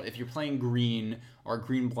you can, if you're playing green or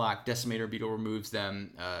green-black, Decimator Beetle removes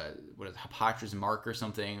them. Hippotra's Mark or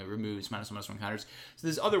something, it removes -1/-1 counters. So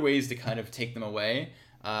there's other ways to kind of take them away.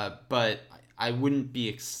 But I wouldn't be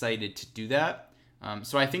excited to do that.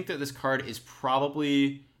 So I think that this card is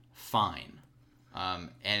probably fine.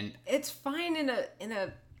 And it's fine in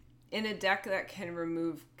a deck that can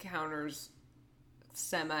remove counters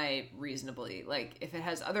semi-reasonably. Like if it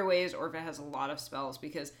has other ways or if it has a lot of spells,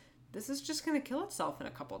 because this is just going to kill itself in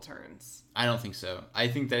a couple turns. I don't think so. I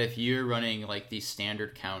think that if you're running like the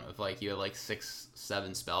standard count of like you have like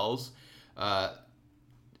 6-7 spells,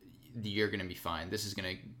 you're going to be fine. This is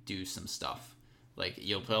going to do some stuff. Like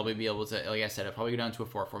you'll probably be able to, like I said, it'll probably go down to a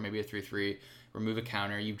 4/4, maybe a 3/3, remove a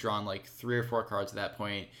counter. You've drawn like 3 or 4 cards at that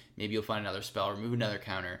point. Maybe you'll find another spell, remove another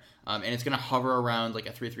counter. And it's going to hover around like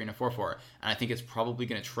a 3/3 and a 4/4. And I think it's probably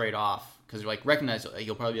going to trade off because recognize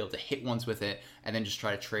you'll probably be able to hit once with it and then just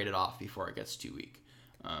try to trade it off before it gets too weak.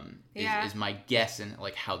 Is my guess in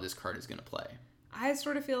like how this card is going to play. I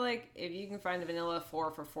sort of feel like if you can find a vanilla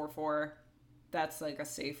 4 for 4/4, that's like a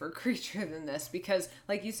safer creature than this, because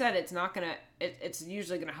like you said, it's not gonna it's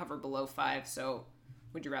usually gonna hover below 5. So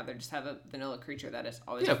would you rather just have a vanilla creature that is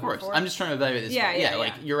always of course 4/4? I'm just trying to evaluate this.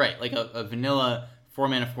 Yeah, you're right, like a vanilla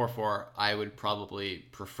 4-mana 4/4 I would probably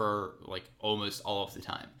prefer like almost all of the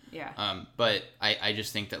time. But I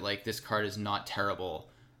just think that like this card is not terrible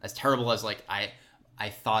as like I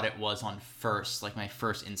thought it was on first. Like my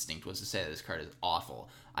first instinct was to say that this card is awful.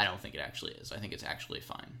 I don't think it actually is. I think it's actually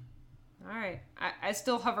fine. All right. I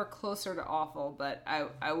still hover closer to awful, but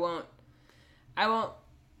I won't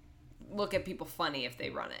look at people funny if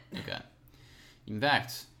they run it. Okay. In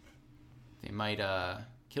fact, they might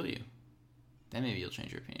kill you. Then maybe you'll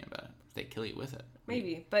change your opinion about it. If they kill you with it.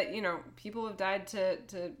 Maybe. But, people have died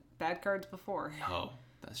to bad cards before. Oh,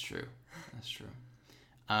 that's true. That's true.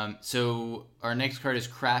 So our next card is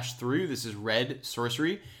Crash Through. This is red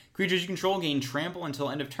sorcery. Creatures you control gain trample until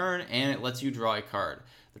end of turn, and it lets you draw a card.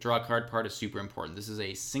 The draw card part is super important. This is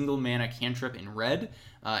a single mana cantrip in red,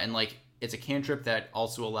 and it's a cantrip that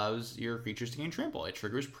also allows your creatures to gain trample. It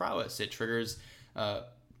triggers prowess. It triggers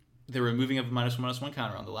the removing of a -1/-1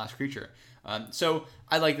 counter on the last creature. So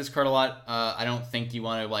I like this card a lot. I don't think you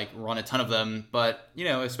want to run a ton of them, but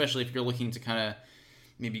especially if you're looking to kind of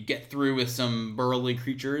maybe get through with some burly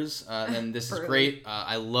creatures, then this is great.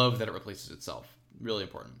 I love that it replaces itself. Really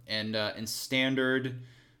important. And in standard,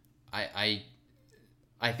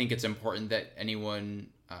 I think it's important that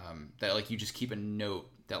anyone that you just keep a note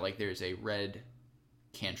that there's a red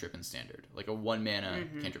cantrip in standard, like a 1-mana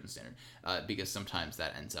cantrip in standard, because sometimes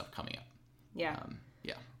that ends up coming up. Yeah.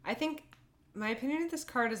 I think my opinion of this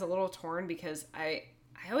card is a little torn because I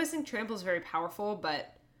always think trample is very powerful,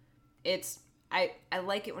 but I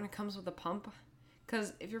like it when it comes with a pump,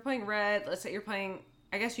 because if you're playing red, let's say you're playing,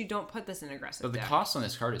 I guess you don't put this in aggressive But the deck. cost on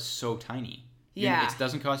this card is so tiny. Yeah. It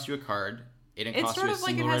doesn't cost you a card. It's sort of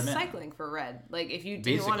like it has cycling for red. Like if you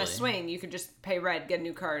didn't want to swing, you could just pay red, get a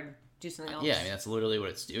new card, do something else. Yeah, I mean that's literally what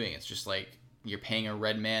it's doing. It's just like you're paying a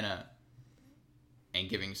red mana and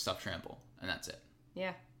giving stuff trample, and that's it.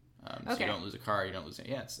 Yeah. So you don't lose a card, you don't lose it.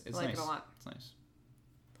 Yeah, it's I like nice. It a lot. It's nice.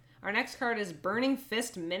 Our next card is Burning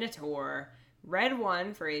Fist Minotaur. Red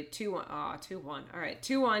 1 for a 2/1. Aw, 2/1. All right,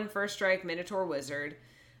 2/1 first strike Minotaur Wizard.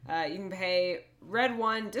 You can pay red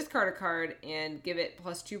 1, discard a card, and give it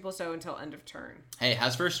 +2/+0 until end of turn. Hey, it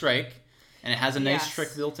has first strike, and it has a nice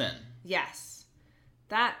trick built in. Yes.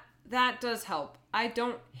 That does help. I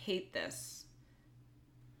don't hate this.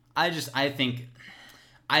 I think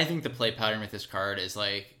the play pattern with this card is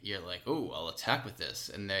you're oh, I'll attack with this,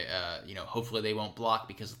 and they hopefully they won't block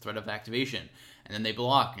because of threat of activation. And then they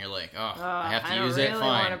block, and you're like, I have to use it.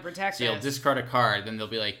 Fine. So you'll discard a card, then they'll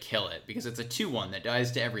be kill it, because it's a 2/1 that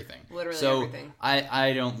dies to everything. Literally everything.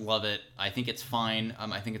 I don't love it. I think it's fine.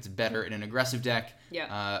 I think it's better in an aggressive deck.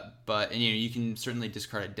 Yeah. But you can certainly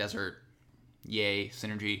discard a desert. Yay,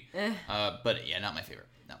 synergy. But yeah, not my favorite.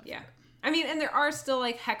 Favorite. I mean, and there are still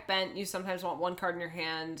Heck Bent. You sometimes want one card in your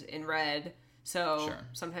hand in red, so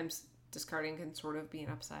sometimes discarding can sort of be an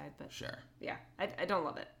upside. But yeah, I don't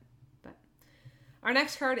love it. Our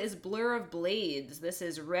next card is Blur of Blades. This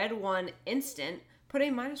is red 1 instant. Put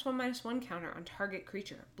a -1/-1 counter on target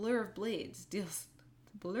creature. Blur of Blades deals...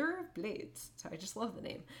 Blur of Blades. Sorry, I just love the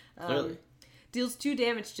name. Clearly. Deals 2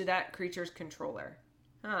 damage to that creature's controller.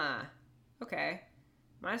 Okay.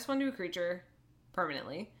 -1 to a creature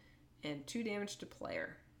permanently, and 2 damage to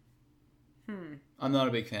player. I'm not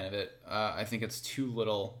a big fan of it. I think it's too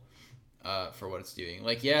little for what it's doing.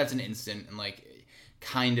 Like, yeah, it's an instant and like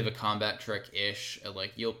kind of a combat trick-ish.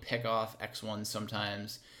 Like, you'll pick off X1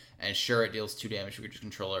 sometimes, and sure, it deals 2 damage to your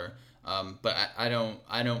controller. But I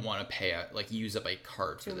don't want to pay out, like, use up a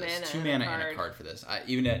card for this. 2 mana and a card for this.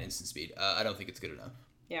 Even at instant speed, I don't think it's good enough.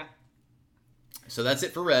 Yeah. So that's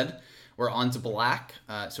it for red. We're on to black.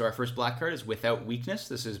 So our first black card is Without Weakness.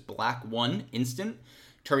 This is black 1 instant.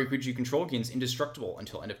 Target creature you control gains indestructible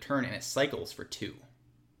until end of turn, and it cycles for 2.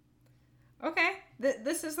 Okay.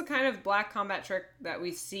 This is the kind of black combat trick that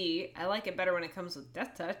we see. I like it better when it comes with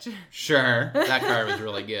Death Touch. Sure. That card was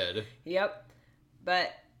really good. Yep.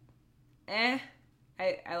 But, I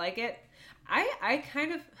like it. I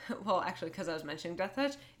kind of, well, actually, because I was mentioning Death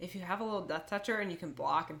Touch, if you have a little Death Toucher and you can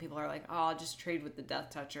block and people are like, oh, I'll just trade with the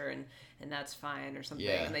Death Toucher and that's fine or something.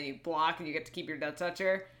 Yeah. And then you block and you get to keep your Death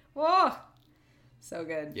Toucher. Whoa! So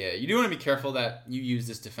good. Yeah, you do want to be careful that you use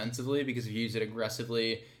this defensively, because if you use it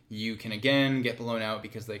aggressively, you can again get blown out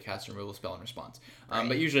because they cast a removal spell in response. Right.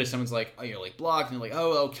 But usually someone's like, oh, you're like blocked, and you're like,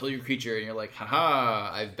 oh, I'll kill your creature, and you're like,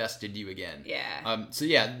 haha, I've bested you again. Yeah. So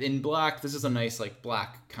yeah, in black, this is a nice like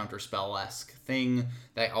black counterspell-esque thing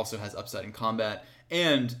that also has upside in combat.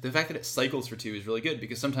 And the fact that it cycles for 2 is really good,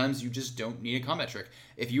 because sometimes you just don't need a combat trick.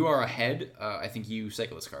 If you are ahead, I think you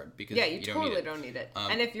cycle this card, because you totally don't need it.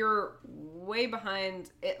 And if you're way behind,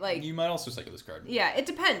 it like you might also cycle this card. Yeah, it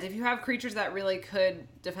depends. If you have creatures that really could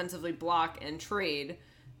defensively block and trade,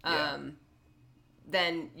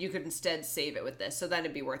 then you could instead save it with this. So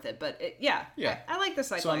that'd be worth it. But I like the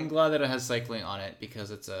cycling. So I'm glad that it has cycling on it, because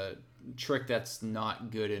it's a trick that's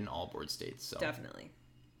not good in all board states. So definitely.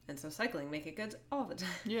 And so cycling make it good all the time.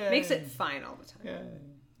 Yeah. Makes it fine all the time.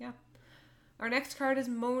 Yeah. Our next card is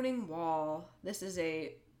Moaning Wall. This is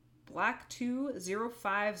a black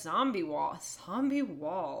 2/05 zombie wall. Zombie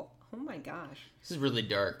wall. Oh my gosh. This is really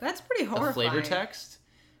dark. That's pretty horrifying. The flavor text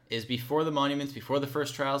is: before the monuments, before the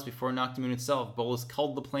first trials, before Noctimoon itself, Bolas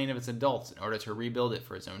culled the plane of its adults in order to rebuild it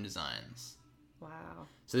for its own designs. Wow.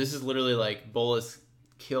 So this is literally like Bolas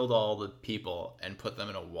killed all the people and put them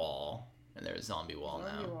in a wall. And there's zombie wall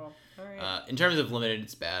now. Wall. All right. In terms of limited,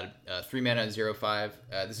 it's bad. 3 mana 0/5.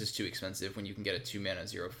 This is too expensive when you can get a 2 mana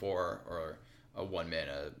 0/4 or a 1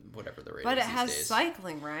 mana whatever the rate is. But it has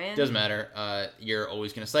cycling, Ryan. Doesn't matter. You're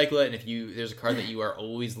always going to cycle it, and if there's a card that you are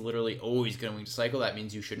literally always going to cycle, that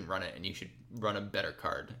means you shouldn't run it, and you should run a better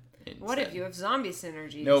card instead. What if you have zombie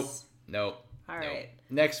synergies? Nope. All right.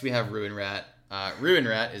 Next, we have Ruin Rat. Ruin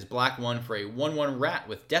Rat is black 1 for a 1/1 rat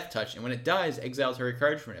with Death Touch, and when it dies, exile target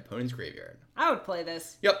card from an opponent's graveyard. I would play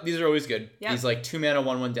this. Yep, these are always good. Yep. These like 2 mana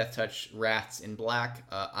 1/1 Death Touch rats in black.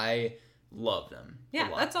 I love them. Yeah,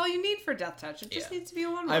 that's all you need for Death Touch. It just needs to be a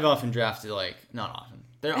 1/1. I've often drafted not often.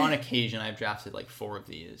 On occasion, I've drafted like 4 of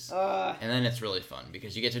these, and then it's really fun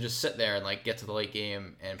because you get to just sit there and like get to the late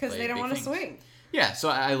game and play. Because they don't want to swing. Yeah, so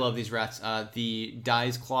I love these rats. The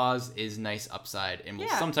Dies Clause is nice upside and will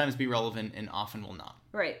sometimes be relevant and often will not.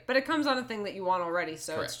 Right, but it comes on a thing that you want already,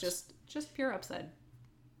 so Correct. It's just pure upside.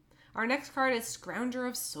 Our next card is Scrounger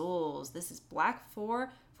of Souls. This is black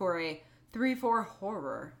 4 for a 3/4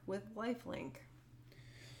 horror with lifelink.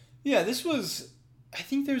 Yeah, this was... I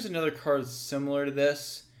think there's another card similar to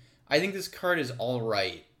this. I think this card is all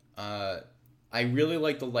right. I really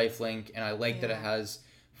like the lifelink, and I like that it has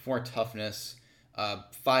 4 toughness.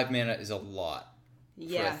 5 mana is a lot for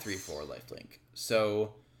a 3/4 lifelink.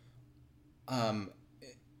 So, I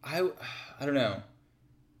don't know.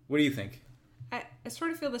 What do you think? I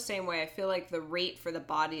sort of feel the same way. I feel like the rate for the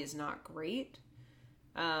body is not great.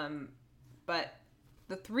 But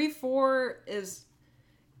the 3/4 is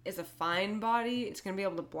a fine body. It's going to be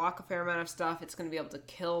able to block a fair amount of stuff. It's going to be able to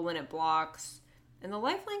kill when it blocks. And the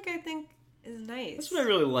lifelink, I think, is nice. That's what I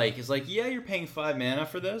really like. Is like, yeah, you're paying 5 mana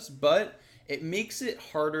for this, but it makes it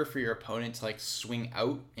harder for your opponent to like swing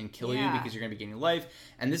out and kill you because you're going to be gaining life.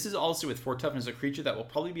 And this is also with 4 toughness, a creature that will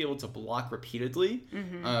probably be able to block repeatedly.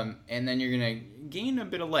 Mm-hmm. And then you're going to gain a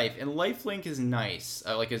bit of life. And lifelink is nice.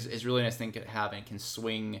 Is really nice thing to have, and can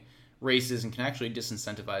swing races and can actually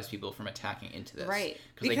disincentivize people from attacking into this. Right.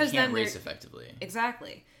 Because they can't race effectively.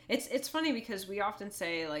 Exactly. It's funny because we often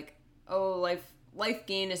say like, oh, life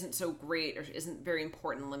gain isn't so great or isn't very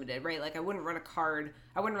important and limited, right? Like I wouldn't run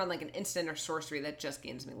like an instant or sorcery that just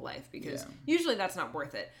gains me life because usually that's not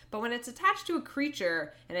worth it. But when it's attached to a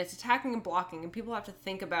creature and it's attacking and blocking and people have to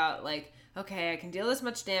think about like, okay, I can deal this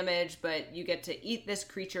much damage, but you get to eat this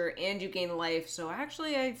creature and you gain life, so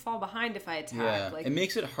actually I fall behind if I attack. Yeah, it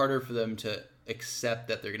makes it harder for them to accept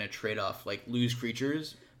that they're going to trade off, like lose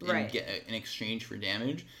creatures in exchange for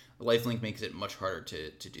damage. Lifelink makes it much harder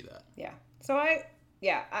to do that. Yeah. So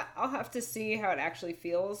I'll have to see how it actually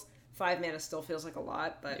feels. 5 mana still feels like a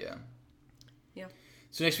lot, but yeah.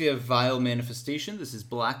 So next we have Vile Manifestation. This is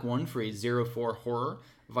black 1 for a 0/4 horror.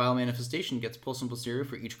 Vile Manifestation gets +1/+0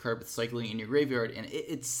 for each card with cycling in your graveyard, and it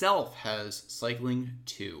itself has cycling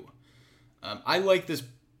 2. I like this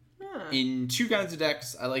in 2 kinds of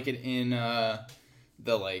decks. I like it in the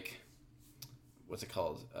what's it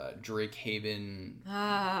called? Drake Haven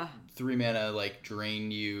 3 mana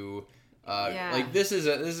drain you. This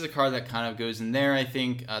is a card that kind of goes in there. I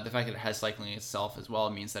think the fact that it has cycling itself as well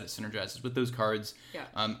means that it synergizes with those cards. Yeah.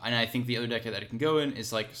 And I think the other deck that it can go in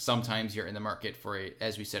is sometimes you're in the market for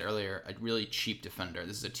as we said earlier, a really cheap defender.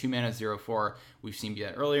 This is a 2 mana 0/4. We've seen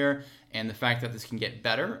that earlier, and the fact that this can get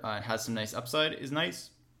better, it has some nice upside, is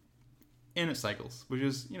nice, and it cycles, which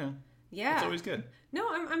is it's always good. No,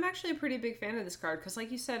 I'm actually a pretty big fan of this card because,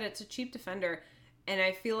 like you said, it's a cheap defender, and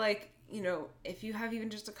I feel like if you have even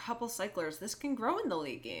just a couple cyclers, this can grow in the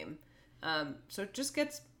late game. So it just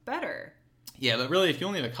gets better. Yeah, but really, if you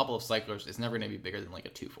only have a couple of cyclers, it's never going to be bigger than a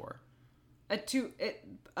 2/4.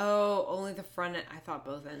 Only the front end. I thought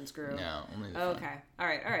both ends grew. No, only the front. Okay. All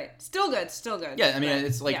right. Still good. Yeah, I mean,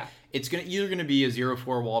 it's it's either going to be a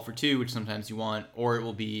 0/4 wall for 2, which sometimes you want, or it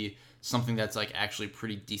will be something that's actually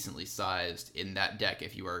pretty decently sized in that deck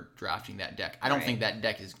if you are drafting that deck. I don't think that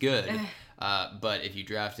deck is good, but if you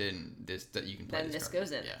draft in this, that you can play then this card.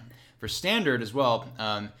 Goes in. Yeah. For standard as well,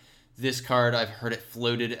 this card I've heard it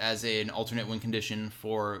floated as an alternate win condition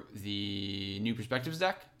for the New Perspectives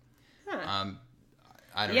deck. Huh.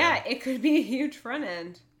 I don't know. Yeah, it could be a huge front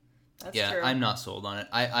end. That's true. I'm not sold on it.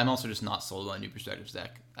 I'm also just not sold on New Perspectives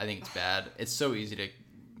deck. I think it's bad. It's so easy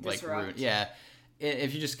to ruin. Yeah.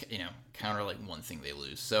 If you just counter one thing, they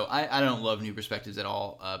lose. So I don't love New Perspectives at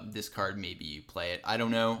all. This card, maybe you play it. I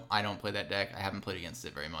don't know. I don't play that deck. I haven't played against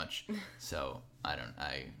it very much. So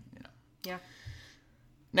Yeah.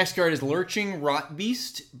 Next card is Lurching Rot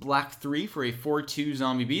Beast, black 3 for a 4/2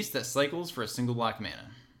 zombie beast that cycles for a single black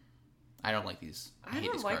mana. I don't like these. I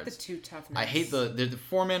hate these cards. The 2 toughness. I hate the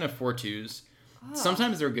 4 mana 4/2s. Oh.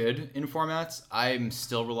 Sometimes they're good in formats. I'm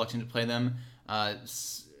still reluctant to play them.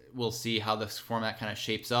 We'll see how this format kind of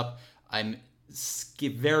shapes up. I'm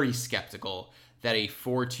very skeptical that a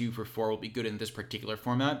 4/2 for 4 will be good in this particular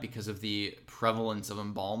format because of the prevalence of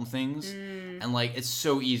embalm things. And it's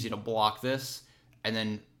so easy to block this, and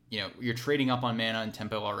then you're trading up on mana and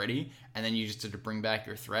tempo already, and then you just have to bring back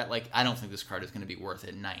your threat. I don't think this card is going to be worth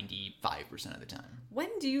it 95% of the time. When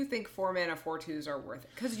do you think 4 mana 4/2s are worth it?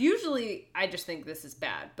 Because usually I just think this is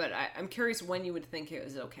bad, but I'm curious when you would think it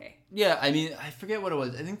was okay. Yeah, I mean, I forget what it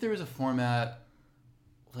was. I think there was a format,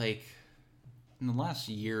 in the last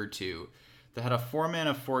year or two, that had a 4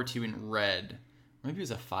 mana 4/2 in red. Maybe it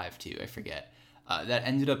was a 5/2, I forget. That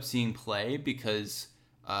ended up seeing play because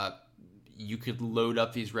you could load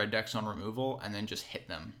up these red decks on removal and then just hit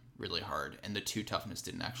them really hard, and the 2 toughness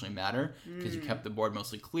didn't actually matter because you kept the board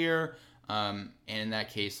mostly clear. And in that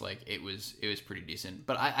case, it was pretty decent.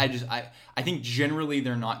 But I think generally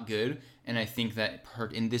they're not good, and I think that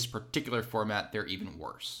in this particular format they're even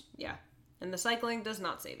worse. Yeah, and the cycling does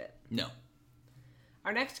not save it. No.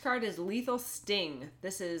 Our next card is Lethal Sting.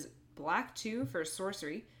 This is black 2 for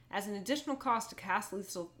sorcery. As an additional cost to cast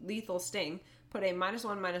Lethal Sting, put a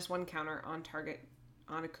 -1/-1 counter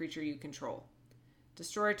on a creature you control.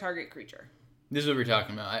 Destroy target creature. This is what we're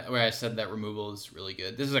talking about, where I said that removal is really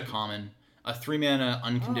good. This is a common. A 3 mana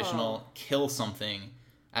unconditional kill something,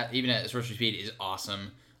 even at sorcery speed, is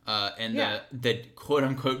awesome. And the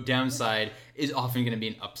quote-unquote downside is often going to be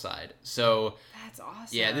an upside. So that's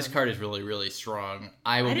awesome. Yeah, this card is really, really strong.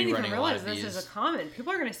 I will be running a lot of these. I didn't even realize this is a common.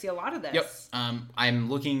 People are going to see a lot of this. Yep. I'm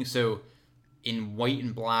looking, so in white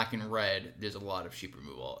and black and red, there's a lot of sheep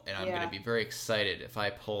removal. And I'm going to be very excited if I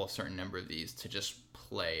pull a certain number of these to just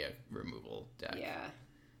play a removal deck. Yeah.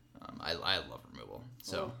 I love removal.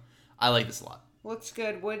 So I like this a lot. Looks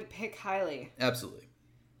good. Would pick highly. Absolutely.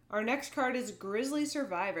 Our next card is Grizzly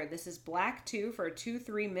Survivor. This is black 2 for a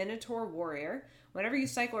 2/3 Minotaur Warrior. Whenever you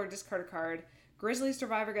cycle or discard a card, Grizzly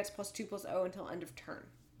Survivor gets +2/+0 until end of turn.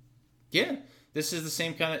 Yeah, this is the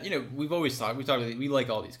same kind of, we like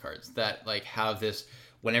all these cards that have this,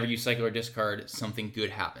 whenever you cycle or discard, something good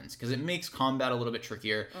happens. Because it makes combat a little bit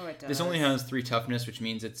trickier. Oh, it does. This only has 3 toughness, which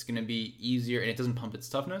means it's going to be easier, and it doesn't pump its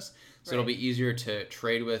toughness. So it'll be easier to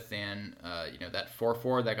trade with than, that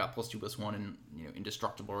 4/4 that got +2/+1 and,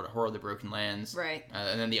 Indestructible or Horror of the Broken Lands. Right.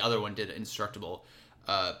 And then the other one did Indestructible.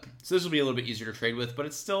 So this will be a little bit easier to trade with, but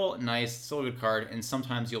it's still nice. It's still a good card, and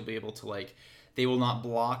sometimes you'll be able to, they will not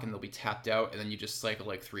block and they'll be tapped out, and then you just cycle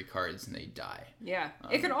like 3 cards and they die. Yeah.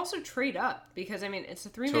 It could also trade up because, I mean, it's a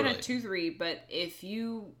 3-mana 2/3, but if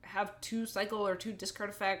you have 2 cycle or 2 discard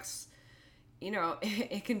effects, you know,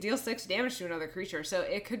 it can deal 6 damage to another creature. So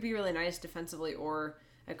it could be really nice defensively or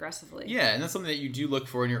aggressively. Yeah, and that's something that you do look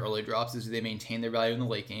for in your early drops is they maintain their value in the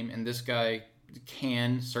late game, and this guy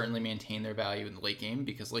can certainly maintain their value in the late game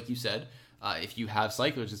because, like you said, if you have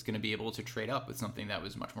cyclers, it's going to be able to trade up with something that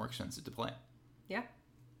was much more expensive to play. Yeah.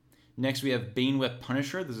 Next, we have Banewhip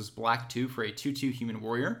Punisher. This is black 2 for a 2/2 human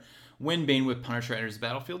warrior. When Banewhip Punisher enters the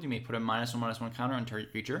battlefield, you may put a -1/-1 counter on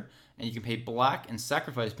target creature, and you can pay black and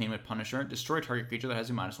sacrifice Banewhip Punisher, destroy target creature that has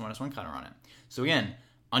a -1/-1 counter on it. So again,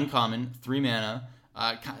 uncommon, 3 mana,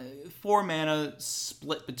 4 mana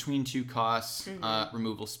split between 2 costs,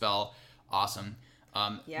 removal spell. Awesome.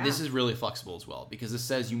 This is really flexible as well because this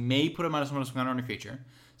says you may put a -1/-1 counter on a creature.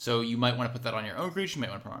 So you might want to put that on your own creature. You might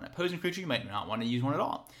want to put it on an opposing creature. You might not want to use one at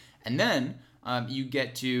all. And then you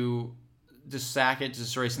get to just sack it to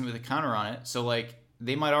destroy something with a counter on it. So like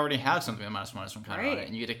they might already have something with a -1/-1 counter on it,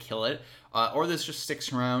 and you get to kill it. Or this just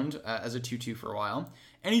sticks around as a 2/2 for a while.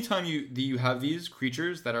 Anytime you have these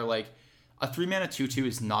creatures that are like a 3-mana 2/2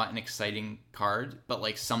 is not an exciting card, but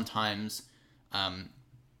like sometimes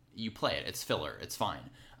you play it. It's filler. It's fine.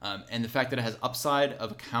 And the fact that it has upside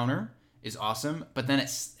of a counter is awesome, but then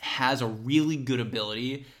it has a really good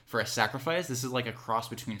ability for a sacrifice. This is like a cross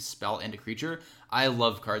between a spell and a creature. I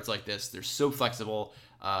love cards like this. They're so flexible,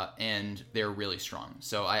 and they're really strong.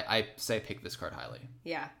 So I say pick this card highly.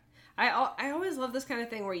 Yeah. I always love this kind of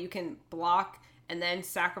thing where you can block and then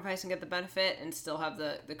sacrifice and get the benefit and still have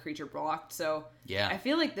the creature blocked. So yeah, I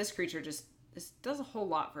feel like this creature this does a whole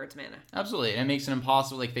lot for its mana. Absolutely. And it makes it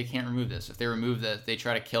impossible. Like, they can't remove this. If they remove this, they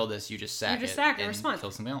try to kill this, you just sack it and response.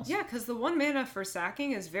 Kill something else. Yeah, because the 1 mana for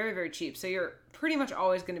sacking is very, very cheap. So you're pretty much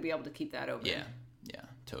always going to be able to keep that open. Yeah.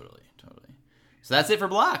 Totally. So that's it for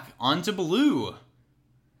black. On to blue.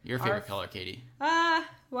 Your favorite color, Katie.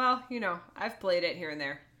 Well, you know, I've played it here and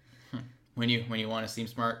there. When you want to seem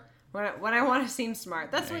smart? When I want to seem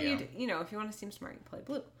smart. That's what you do. You know, if you want to seem smart, you play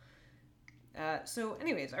blue. So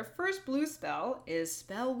anyways, our first blue spell is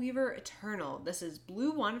Spellweaver Eternal. This is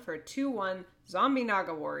blue 1 for a 2/1 Zombie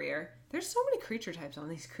Naga Warrior. There's so many creature types on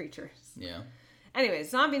these creatures. Yeah. Anyways,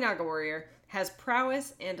 Zombie Naga Warrior has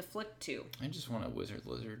Prowess and Afflict 2. I just want a Wizard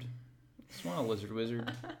Lizard. Just want a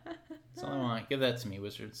Lizard. That's all I want. Give that to me,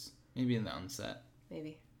 Wizards. Maybe in the unset.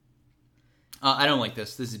 Maybe. I don't like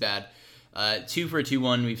this. This is bad. 2 for a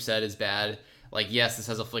 2/1 we've said is bad. Like, yes, this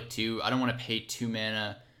has Afflict 2. I don't want to pay 2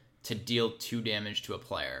 mana to deal 2 damage to a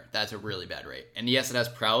player. That's a really bad rate. And yes, it has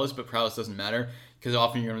Prowess, but Prowess doesn't matter because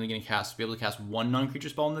often you're only going to be able to cast 1 non-creature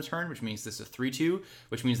spell in the turn, which means this is a 3/2,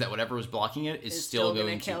 which means that whatever was blocking it is still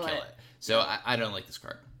going to kill it. So I don't like this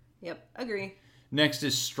card. Yep, agree. Next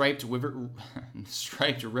is Striped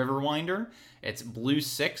Riverwinder. It's blue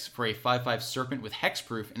 6 for a 5/5 Serpent with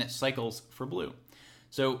Hexproof, and it cycles for blue.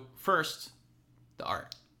 So first, the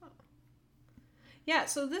art. Yeah,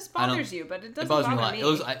 so this bothers you, but it doesn't bother bother me a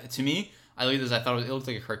lot. To me, I look at this, I thought it looked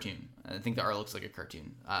like a cartoon. I think the art looks like a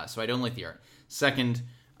cartoon. So I don't like the art. Second,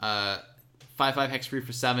 5/5 Hexproof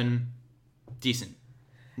for 7. Decent.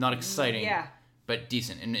 Not exciting, but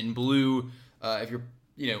decent. And in blue, if you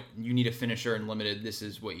need a finisher in limited, this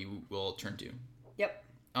is what you will turn to. Yep.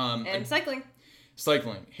 And cycling.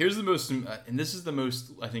 Cycling. Here's the most, and this is the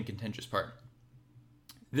most, I think, contentious part.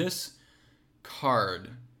 This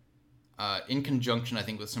card, in conjunction, I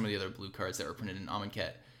think, with some of the other blue cards that were printed in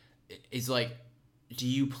Amonkhet, is like, do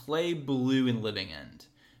you play blue in Living End?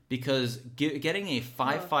 Because getting a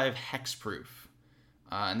 5/5 Hexproof,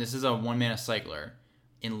 and this is a 1 mana cycler,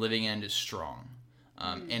 in Living End is strong.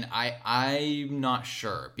 And I'm not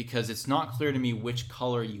sure, because it's not clear to me which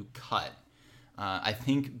color you cut. I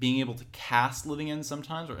think being able to cast Living End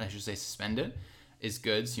sometimes, or I should say suspend it, is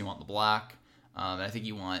good. So you want the black. And I think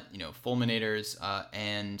you want, Fulminators,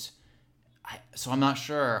 so I'm not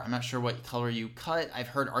sure. I'm not sure what color you cut. I've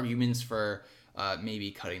heard arguments for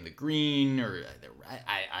maybe cutting the green, or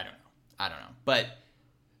I don't know. But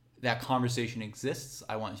that conversation exists.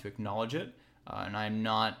 I want to acknowledge it, and I'm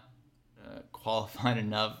not qualified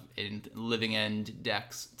enough in Living End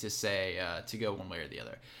decks to say to go one way or the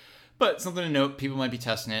other. But something to note: people might be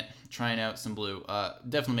testing it, trying out some blue.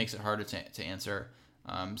 Definitely makes it harder to answer.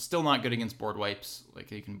 Still not good against board wipes.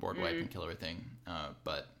 Like, you can board wipe and kill everything.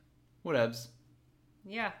 But whatevs.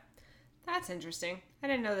 Yeah, that's interesting. I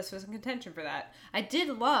didn't know this was in contention for that. I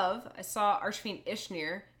saw Archfiend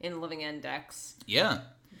Ishnir in Living End decks. Yeah.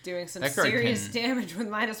 Doing some serious damage with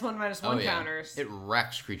 -1/-1 counters. It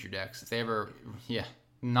wrecks creature decks. If they ever,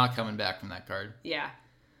 not coming back from that card. Yeah.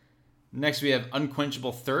 Next, we have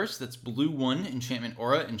Unquenchable Thirst. That's blue 1, enchantment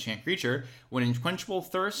aura, enchant creature. When Unquenchable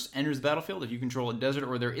Thirst enters the battlefield, if you control a desert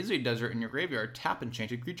or there is a desert in your graveyard, tap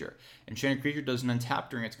enchanted creature. Enchanted creature does an untap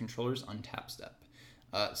during its controller's untap step.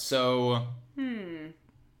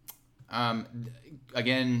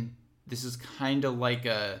 Again, this is kind of like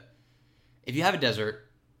if you have a desert,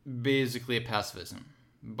 basically a pacifism,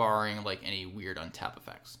 barring like any weird untap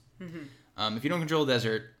effects. Mm-hmm. If you don't control a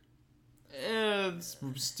desert, it's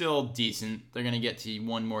still decent. They're going to get to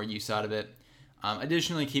one more use out of it.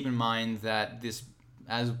 Additionally, keep in mind that this,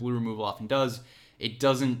 as blue removal often does, it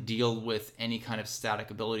doesn't deal with any kind of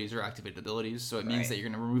static abilities or activated abilities. So it means that you're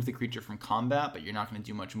going to remove the creature from combat, but you're not going to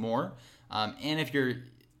do much more. And if you're...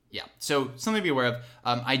 Yeah, so something to be aware of.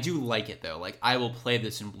 I do like it, though. Like, I will play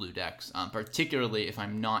this in blue decks, particularly if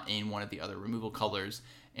I'm not in one of the other removal colors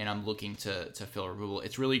and I'm looking to fill removal.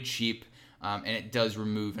 It's really cheap, and it does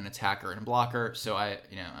remove an attacker and a blocker, so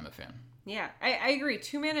I'm a fan. Yeah, I agree.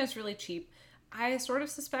 2 mana is really cheap. I sort of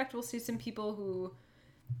suspect we'll see some people who,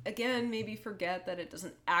 again, maybe forget that it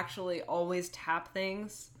doesn't actually always tap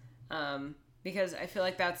things. Because I feel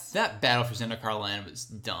like that battle for Zendikar land was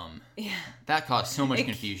dumb. Yeah, that caused so much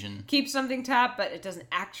confusion. Keeps something tapped, but it doesn't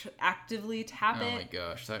actively tap it. Oh my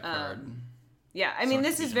gosh, that card. Yeah, I mean,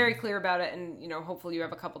 this is very clear about it, and hopefully you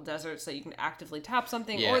have a couple deserts that you can actively tap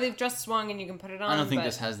something, or they've just swung and you can put it on. I don't think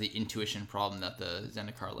this has the intuition problem that the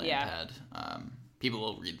Zendikar land had. People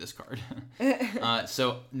will read this card.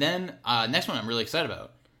 So then, next one I'm really excited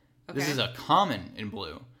about. Okay. This is a common in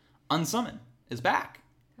blue. Unsummon is back.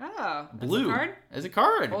 Oh, blue as a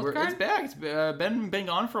card. It's back. It's been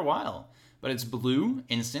gone for a while, but it's blue.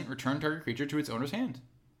 Instant. Return target creature to its owner's hand.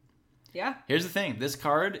 Yeah. Here's the thing. This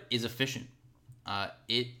card is efficient.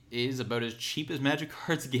 It is about as cheap as Magic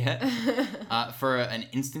cards get for an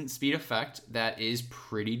instant speed effect that is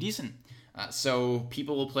pretty decent. So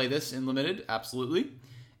people will play this in limited, absolutely.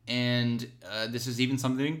 And this is even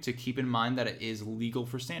something to keep in mind that it is legal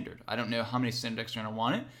for standard. I don't know how many standard decks are going to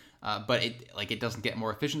want it. But it doesn't get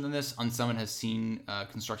more efficient than this. Unsummon has seen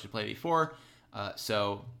constructed play before,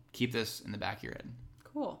 so keep this in the back of your head.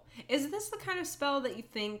 Cool. Is this the kind of spell that you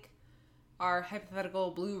think our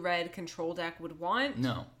hypothetical blue-red control deck would want?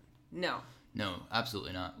 No,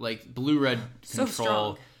 absolutely not. Like blue-red control. So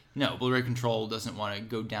strong. No, blue-red control doesn't want to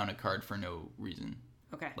go down a card for no reason.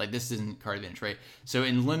 Okay. Like this isn't card advantage, right? So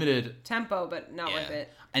in limited tempo, but not with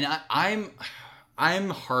it. And I'm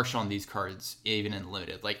harsh on these cards, even in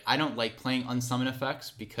limited. Like, I don't like playing unsummon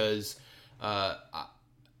effects because I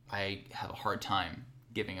have a hard time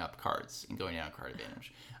giving up cards and going down a card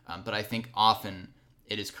advantage. But I think often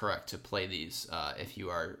it is correct to play these if you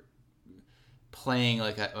are playing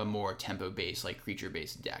like a more tempo-based, like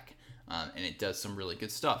creature-based deck. And it does some really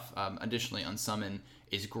good stuff. Additionally, Unsummon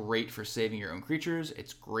is great for saving your own creatures.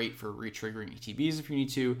 It's great for re-triggering ETBs if you need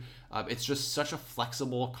to. It's just such a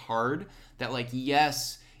flexible card that, like,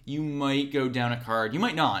 yes, you might go down a card. You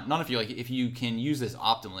might not. Not if you if you can use this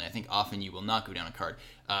optimally. I think often you will not go down a card.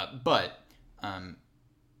 But I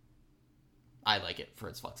like it for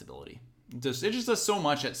its flexibility. It just does so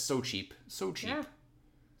much. It's so cheap. So cheap. Yeah.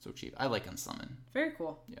 So cheap. I like Unsummon. Very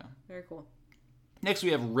cool. Yeah. Very cool. Next,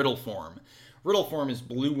 we have Riddle Form. Riddle Form is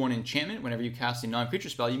blue 1 enchantment. Whenever you cast a non-creature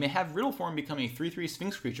spell, you may have Riddle Form become a 3/3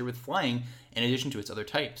 Sphinx creature with flying in addition to its other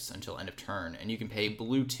types until end of turn. And you can pay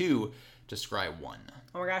blue 2 to scry 1.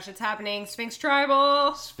 Oh my gosh, it's happening. Sphinx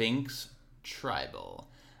Tribal. Sphinx Tribal.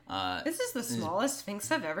 This is the smallest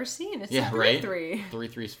Sphinx I've ever seen. It's a 3/3. Right?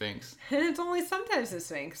 3/3 Sphinx. And it's only sometimes a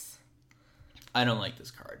Sphinx. I don't like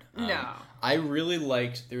this card. No. I really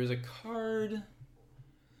liked... There was a card...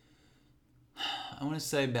 I want to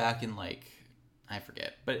say back in, I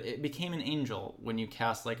forget, but it became an angel when you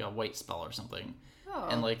cast, a white spell or something. Oh.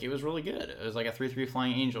 And, it was really good. It was, a 3/3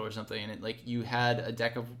 flying angel or something, and you had a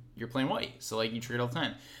deck of... You're playing white, so, you triggered all the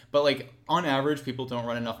time. But, on average, people don't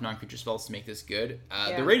run enough non-creature spells to make this good.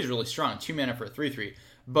 The rate is really strong, 2 mana for a 3/3,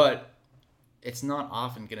 but it's not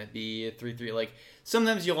often going to be a 3/3.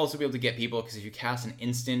 Sometimes you'll also be able to get people, because if you cast an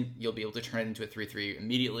instant, you'll be able to turn it into a 3/3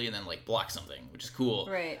 immediately and then, block something, which is cool.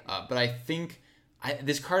 Right. But I think...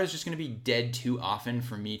 this card is just going to be dead too often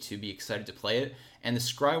for me to be excited to play it. And the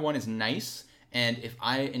Scry one is nice. And if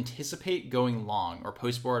I anticipate going long, or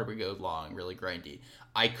post-board we go long, really grindy,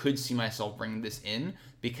 I could see myself bringing this in,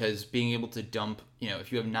 because being able to dump,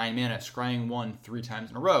 if you have 9 mana, scrying 1 3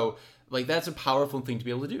 times in a row, that's a powerful thing to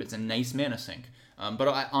be able to do. It's a nice mana sink. But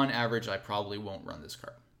on average, I probably won't run this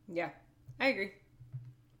card. Yeah, I agree.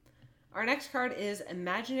 Our next card is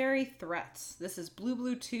Imaginary Threats. This is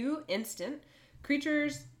blue 2, instant.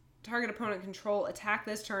 Creatures target opponent control attack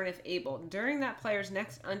this turn if able. During that player's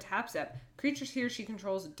next untap step, creatures he or she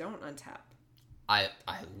controls don't untap. I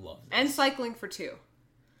love this. And cycling for 2.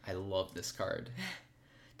 I love this card.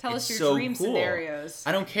 Tell us your dream scenarios.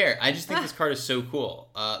 I don't care. I just think this card is so cool.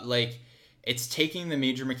 It's taking the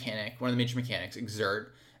major mechanic, one of the major mechanics,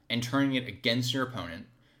 Exert, and turning it against your opponent,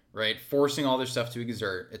 right? Forcing all their stuff to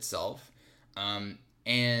exert itself. You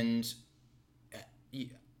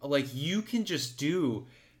can just do...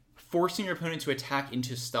 Forcing your opponent to attack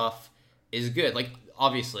into stuff is good. Like,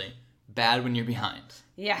 obviously, bad when you're behind.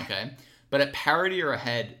 Yeah. Okay? But at parity or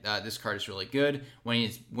ahead, this card is really good. When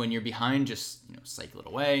you're behind, just cycle it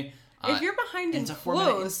away. If you're behind and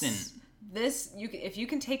close, if you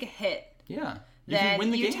can take a hit, yeah,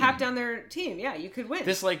 then you tap down their team. Yeah, you could win.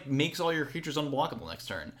 This makes all your creatures unblockable next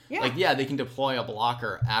turn. Yeah. They can deploy a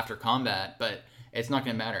blocker after combat, but it's not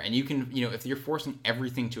going to matter. And you can, if you're forcing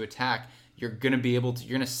everything to attack, you're going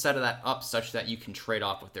to set that up such that you can trade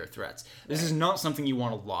off with their threats. This is not something you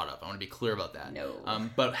want a lot of. I want to be clear about that. No.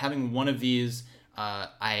 But having one of these,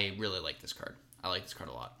 I really like this card. I like this card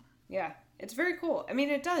a lot. Yeah, it's very cool. I mean,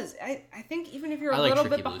 it does. I think even if you're a little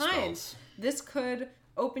bit behind, spells. This could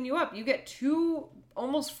open you up. You get 2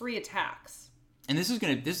 almost free attacks. And this is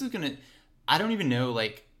gonna, I don't even know,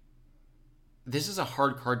 this is a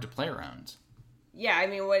hard card to play around. Yeah, I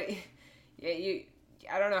mean,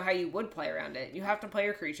 I don't know how you would play around it. You have to play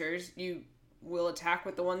your creatures. You will attack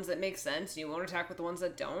with the ones that make sense. You won't attack with the ones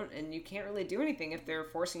that don't. And you can't really do anything if they're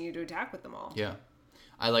forcing you to attack with them all. Yeah.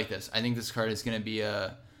 I like this. I think this card is going to be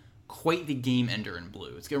quite the game ender in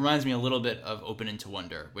blue. It reminds me a little bit of Open Into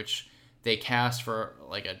Wonder, which they cast for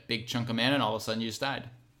a big chunk of mana and all of a sudden you just died.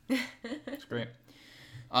 It's great.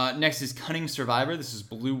 Next is Cunning Survivor. This is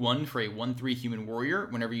blue 1 for a 1/3 human warrior.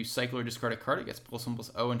 Whenever you cycle or discard a card, it gets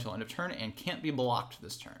 +1/+0 until end of turn and can't be blocked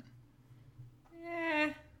this turn.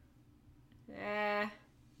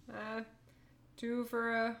 2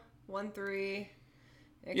 for a 1/3.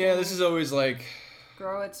 This is always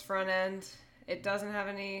grow its front end. It doesn't have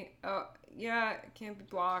any... Oh, yeah, it can't be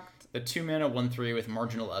blocked. The 2 mana 1/3 with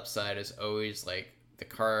marginal upside is always the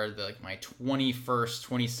card, my 21st,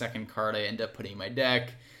 22nd card I end up putting in my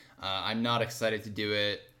deck. I'm not excited to do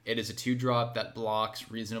it. It is a 2-drop that blocks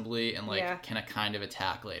reasonably and can kind of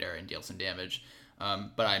attack later and deal some damage.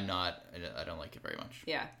 But I don't like it very much.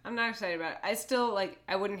 Yeah, I'm not excited about it. I still,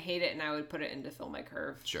 I wouldn't hate it and I would put it in to fill my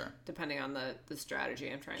curve. Sure. Depending on the strategy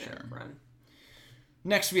I'm trying to run.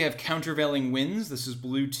 Next, we have Countervailing Winds. This is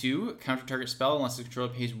blue 2. Counter target spell unless the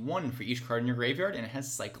controller pays 1 for each card in your graveyard, and it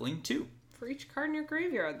has cycling 2. For each card in your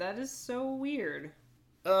graveyard. That is so weird.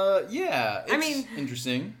 Yeah. It's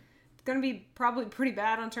interesting. It's going to be probably pretty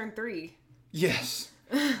bad on turn 3. Yes.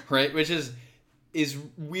 Right? Which is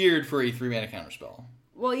weird for a 3-mana counterspell.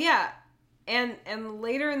 Well, yeah. And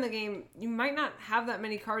later in the game, you might not have that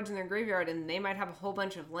many cards in their graveyard, and they might have a whole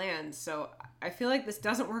bunch of lands. So I feel like this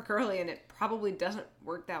doesn't work early, and it probably doesn't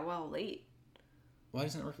work that well late. Why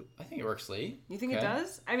doesn't it work? I think it works late. You think it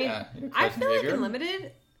does? I mean, I feel like in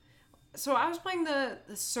Limited... So I was playing the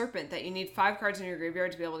Serpent that you need 5 cards in your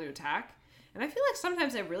graveyard to be able to attack. And I feel like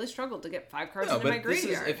sometimes I really struggled to get 5 cards in my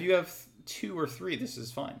graveyard. If you have 2 or 3, this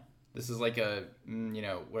is fine. This is a,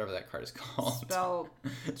 whatever that card is called.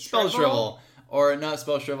 Spell Shrivel. Or not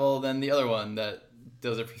Spell Shrivel, then the other one that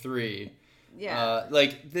does it for 3. Yeah.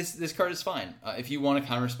 This card is fine. If you want a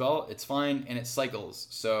counterspell, it's fine, and it cycles.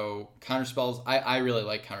 So counterspells, I really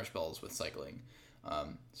like counterspells with cycling.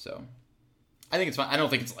 So... I think it's fine. I don't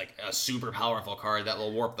think it's a super powerful card that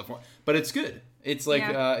will warp the form, but it's good. It's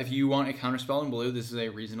if you want a counterspell in blue, this is a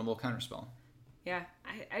reasonable counterspell. Yeah,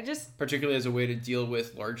 I just... Particularly as a way to deal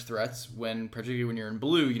with large threats, particularly when you're in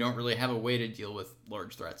blue, you don't really have a way to deal with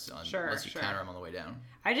large threats unless you counter them on the way down.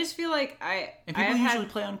 I just feel like And people usually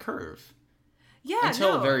play on curve. Yeah,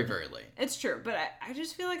 until very, very late. It's true, but I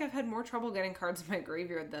just feel like I've had more trouble getting cards in my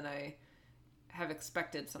graveyard than I have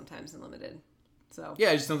expected sometimes in Limited. So yeah,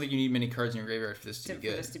 I just don't think you need many cards in your graveyard for this to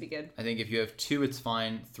be good. I think if you have 2, it's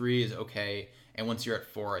fine. 3 is okay, and once you're at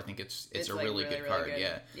 4, I think it's a really good card. Really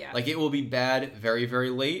good. Yeah. It will be bad very, very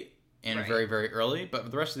late and very, very early, but for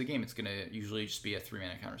the rest of the game, it's gonna usually just be a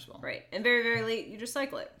 3-mana counterspell. Right, and very, very late, you just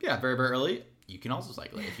cycle it. Yeah, very, very early, you can also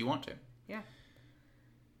cycle it if you want to. Yeah.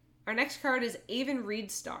 Our next card is Aven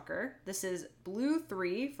Reedstalker. This is blue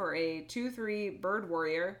 3 for a 2/3 bird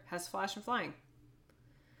warrior, has flash and flying.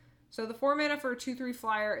 So the 4 mana for a 2/3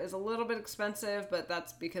 flyer is a little bit expensive, but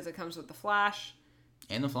that's because it comes with the flash.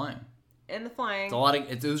 And the flying. It's a lot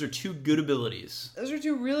of... Those are 2 good abilities. Those are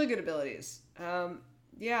 2 really good abilities.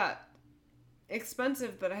 Yeah.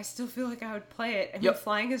 expensive, but I still feel like I would play it. I mean,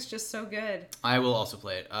 flying is just so good. I will also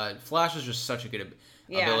play it. Flash is just such a good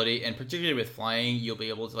ability, and particularly with flying, you'll be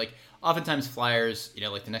able to, like, oftentimes flyers,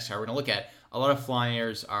 like the next card we're going to look at, a lot of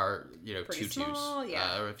flyers are, pretty 2/2s, small,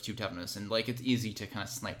 or 2 toughness, and, like, it's easy to kind of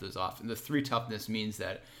snipe those off. And the 3 toughness means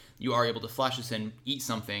that you are able to flash this in, eat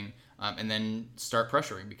something, and then start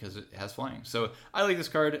pressuring because it has flying. So I like this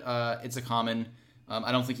card. It's a common.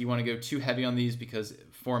 I don't think you want to go too heavy on these because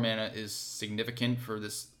 4 mana is significant for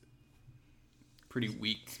this pretty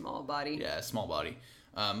weak... Small body. Yeah, small body.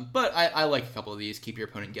 But I like a couple of these. Keep your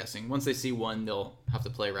opponent guessing. Once they see one, they'll have to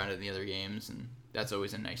play around it in the other games, and that's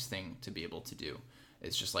always a nice thing to be able to do.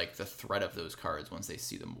 It's just like the threat of those cards once they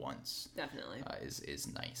see them once. Definitely. Is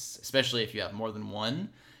nice. Especially if you have more than one,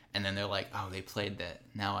 and then they're like, oh, they played that.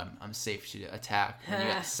 Now I'm safe to attack. And you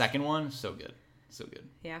got the second one. So good. So good.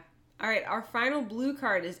 Yeah. All right, our final blue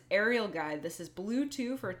card is Aerial Guide. This is blue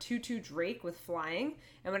 2 for a 2/2 Drake with flying,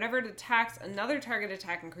 and whenever it attacks, another target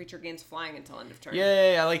attacking creature gains flying until end of turn.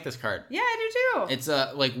 Yeah, I like this card. Yeah, I do too. It's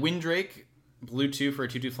like Wind Drake, blue 2 for a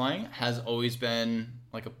 2/2 flying has always been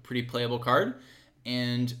like a pretty playable card,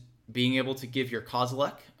 and being able to give your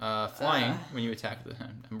Kozilek flying when you attack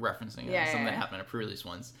I'm referencing something that happened in a pre-release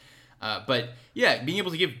once. But yeah, being able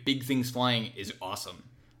to give big things flying is awesome.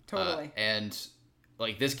 Totally. And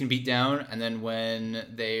like this can beat down, and then when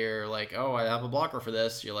they're like, oh, I have a blocker for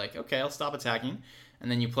this, you're like, okay, I'll stop attacking. And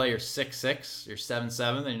then you play your 6/6, your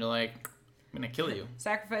 7/7, and you're like, I'm gonna kill you.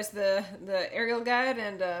 Sacrifice the Aerial Guide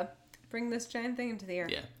and bring this giant thing into the air.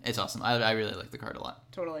 Yeah, it's awesome. I really like the card a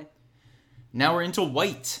lot. Totally. Now we're into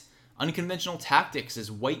white. Unconventional Tactics is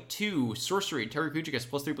white 2, sorcery. Target creature gets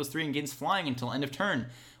 +3/+3 and gains flying until end of turn.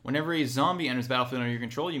 Whenever a zombie enters the battlefield under your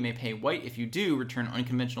control, you may pay white. If you do, return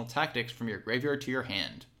Unconventional Tactics from your graveyard to your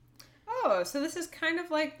hand. Oh, so this is kind of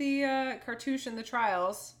like the Cartouche in the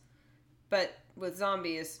Trials, but with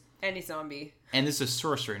zombies. Any zombie. And this is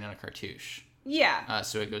sorcery, not a Cartouche. Yeah.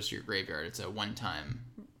 So it goes to your graveyard. It's a one-time.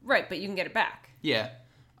 Right, but you can get it back. Yeah.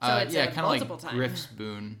 So it's kind of like time. Griff's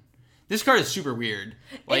Boon. This card is super weird.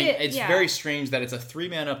 Like it's very strange that it's a 3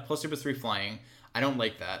 mana +3/+3 flying. I don't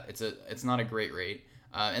like that. It's not a great rate.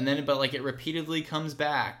 But it repeatedly comes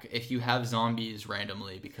back if you have zombies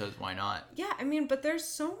randomly, because why not? Yeah, I mean, but there's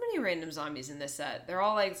so many random zombies in this set. They're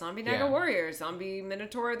all like Zombie Naga Warrior, Zombie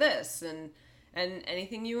Minotaur this, and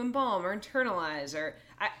anything you embalm or internalize. Or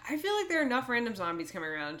I feel like there are enough random zombies coming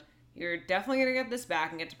around. You're definitely going to get this back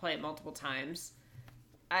and get to play it multiple times.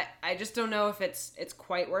 I just don't know if it's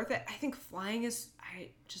quite worth it. I think flying is,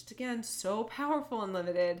 again, so powerful and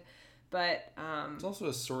limited. But it's also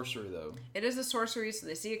a sorcery, though. It is a sorcery, so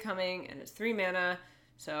they see it coming, and it's 3 mana.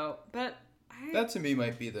 So, but that to me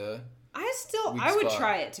might be the. I would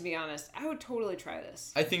try it, to be honest. I would totally try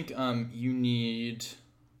this. I think you need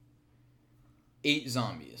 8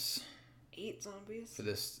 zombies. 8 zombies for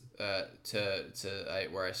this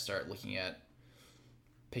where I start looking at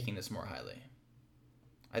picking this more highly.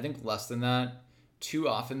 I think less than that, too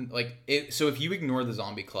often, so if you ignore the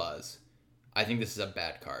zombie clause, I think this is a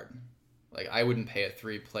bad card. Like, I wouldn't play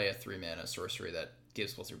a 3 mana sorcery that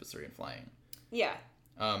gives +3/+3 and flying. Yeah.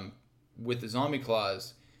 With the zombie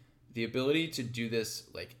clause, the ability to do this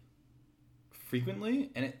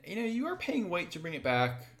frequently, and you are paying white to bring it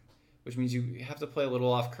back, which means you have to play a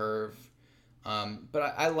little off curve.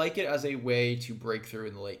 But I like it as a way to break through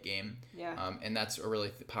in the late game. Yeah. And that's a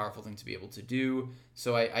really powerful thing to be able to do.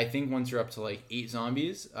 So I think once you're up to 8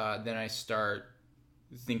 zombies, then I start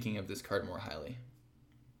thinking of this card more highly.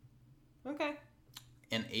 Okay.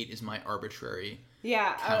 And 8 is my arbitrary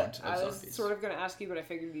count of I was zombies. Sort of going to ask you, but I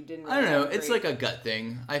figured you didn't. I don't know. It's like a gut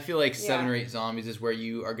thing. I feel like 7 or 8 zombies is where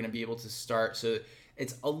you are going to be able to start. So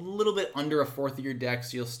it's a little bit under a fourth of your deck.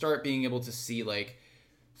 So you'll start being able to see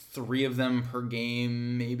 3 of them per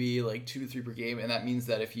game, maybe 2 to 3 per game. And that means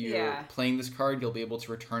that if you're playing this card, you'll be able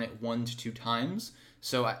to return it 1 to 2 times.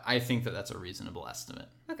 So I think that that's a reasonable estimate.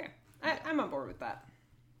 Okay. I'm on board with that.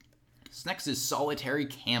 This next is Solitary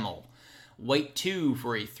Camel. White 2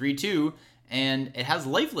 for a 3/2, and it has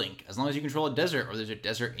lifelink as long as you control a desert or there's a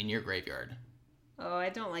desert in your graveyard. Oh, I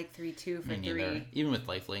don't like 3/2 for Me neither. 3. Even with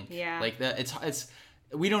lifelink. Yeah. Like that, it's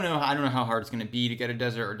we don't know. I don't know how hard it's going to be to get a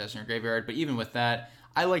desert or desert in your graveyard, but even with that,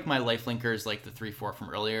 I like my lifelinkers like the 3/4 from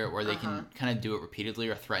earlier, where they can kind of do it repeatedly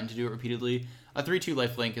or threaten to do it repeatedly. A 3/2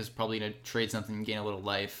 lifelink is probably going to trade something and gain a little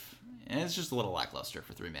life, and it's just a little lackluster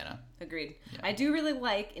for 3 mana. Agreed. Yeah. I do really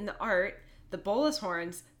like in the art. The Bolas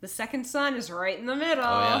Horns, the second sun is right in the middle.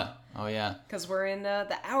 Oh, yeah. Because we're in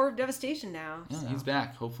the Hour of Devastation now. Yeah, so. He's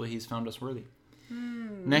back. Hopefully he's found us worthy.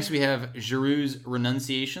 Next we have Giroux's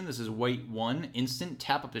Renunciation. This is white 1, instant,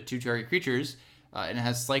 tap up to 2 target creatures, and it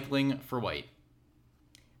has cycling for white.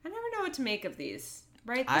 what to make of these,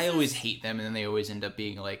 right? I always hate them, and then they always end up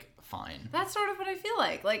being, like, fine. That's sort of what I feel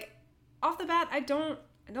like. Like, off the bat, I don't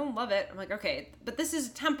love it. I'm like, okay, but this is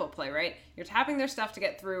a tempo play, right? You're tapping their stuff to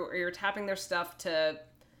get through, or you're tapping their stuff to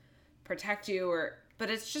protect you, but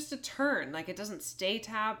it's just a turn. Like, it doesn't stay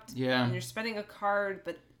tapped. Yeah. And you're spending a card,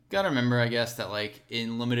 but... Gotta remember, I guess, that, like,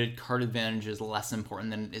 in limited, card advantage is less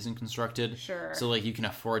important than it is in constructed. Sure. So, like, you can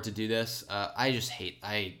afford to do this. I just hate...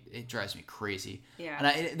 it drives me crazy. Yeah.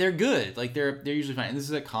 And they're good. Like, they're usually fine. And this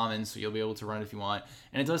is a common, so you'll be able to run it if you want.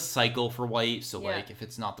 And it does cycle for white, so, like, if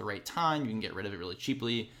it's not the right time, you can get rid of it really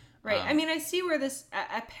cheaply. Right. I mean, I see where this...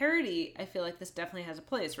 At parity, I feel like this definitely has a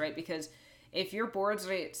place, right? Because... if your board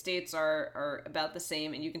states are about the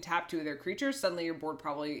same and you can tap two of their creatures, suddenly your board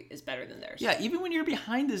probably is better than theirs. Yeah, even when you're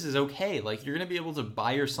behind this is okay. Like, you're going to be able to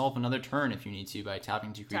buy yourself another turn if you need to by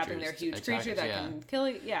tapping two creatures. Tapping their huge creature that can kill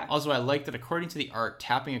you, yeah. Also, I like that according to the art,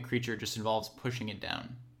 tapping a creature just involves pushing it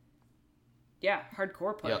down. Yeah,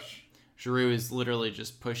 hardcore push. Yep. Giroux is literally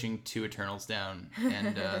just pushing two Eternals down,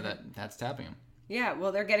 and that's tapping them. Yeah,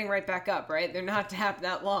 well, they're getting right back up, right? They're not tapped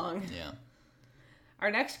that long. Yeah. Our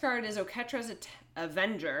next card is Oketra's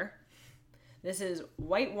Avenger. This is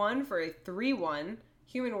white 1 for a 3/1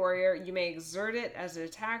 human warrior. You may exert it as it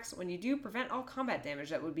attacks. When you do, prevent all combat damage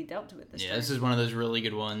that would be dealt to it this turn. Yeah, this is one of those really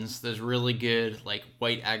good ones. There's really good, like,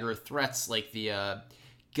 white aggro threats, like the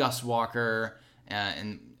Gus Walker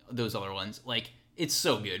and those other ones. Like, it's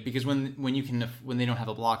so good because when they don't have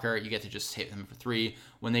a blocker, you get to just hit them for 3.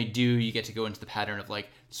 When they do, you get to go into the pattern of, like,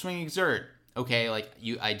 swing exert. Okay, like,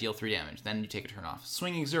 I deal 3 damage. Then you take a turn off.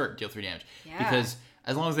 Swing exert, deal 3 damage. Yeah. Because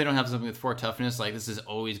as long as they don't have something with 4 toughness, like, this is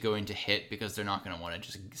always going to hit because they're not going to want to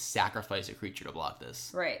just sacrifice a creature to block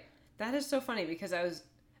this. Right. That is so funny because I was,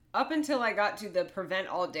 up until I got to the prevent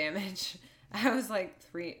all damage, I was like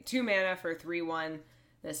 2 mana for 3/1.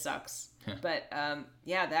 This sucks. But,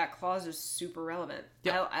 yeah, that clause is super relevant.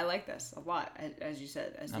 Yep. I like this a lot, as you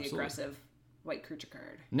said, as the aggressive white creature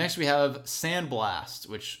card. Next we have Sandblast,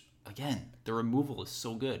 which... again, the removal is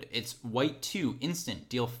so good. It's white 2, instant.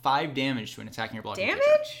 Deal 5 damage to an attacking or blocking creature.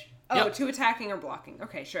 Damage? Oh, to attacking or blocking.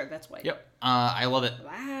 Okay, sure, that's white. Yep. I love it.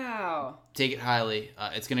 Wow. Take it highly.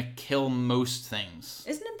 It's going to kill most things.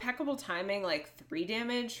 Isn't impeccable timing like 3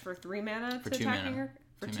 damage for 3 mana for to 2 attacking mana. her?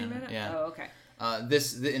 For 2 mana? Yeah. Oh, okay.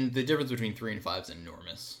 The difference between 3 and 5 is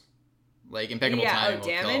enormous. Like, impeccable timing will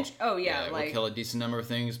damage? kill. Oh, yeah. It like, will kill a decent number of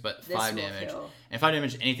things, but 5 damage. Kill. And 5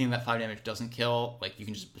 damage, anything that 5 damage doesn't kill, like, you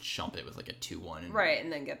can just chump it with, like, a 2/1. Right, and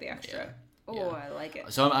then get the extra. Yeah. Oh, Yeah. I like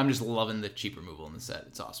it. So I'm just loving the cheap removal in the set.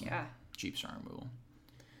 It's awesome. Yeah. Cheap strong removal.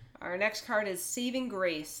 Our next card is Saving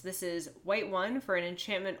Grace. This is white 1 for an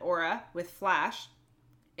enchantment aura with flash.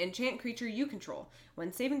 Enchant creature you control.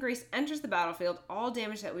 When Saving Grace enters the battlefield, all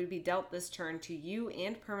damage that would be dealt this turn to you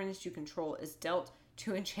and permanents you control is dealt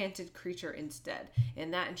to enchanted creature instead.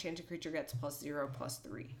 And that enchanted creature gets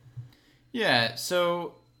 +0/+3. Yeah,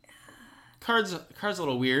 so card's a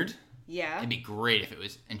little weird. Yeah. It'd be great if it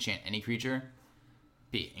was enchant any creature.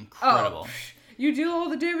 Be incredible. Oh, you do all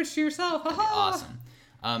the damage to yourself. That'd be awesome.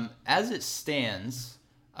 As it stands,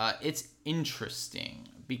 it's interesting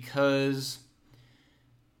because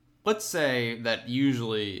let's say that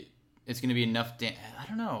usually it's going to be enough I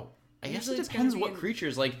don't know. I guess it depends what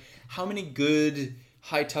creatures. Like, how many good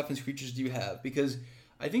high toughness creatures do you have? Because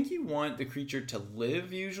I think you want the creature to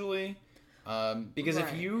live usually. Because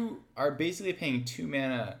if you are basically paying 2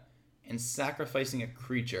 mana and sacrificing a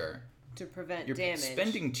creature to prevent you're damage,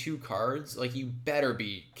 spending 2 cards, like, you better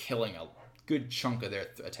be killing a good chunk of their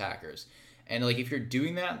attackers. And, like, if you're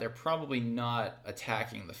doing that, they're probably not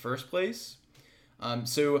attacking in the first place.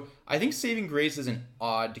 So I think Saving Grace is an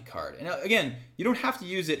odd card. And again, you don't have to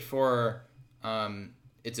use it for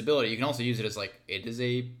its ability. You can also use it as, like, it is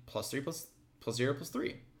a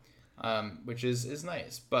 +3/+0/+3, which is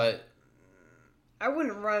nice. But I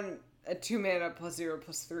wouldn't run a 2 mana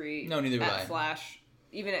 +0/+3. No, neither would I. Flash,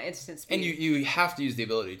 even at instant speed. And you have to use the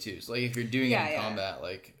ability too. So, like, if you're doing it in combat,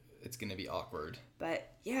 like, it's gonna be awkward.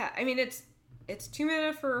 But yeah, I mean, it's 2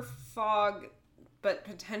 mana for Fog, but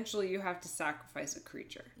potentially you have to sacrifice a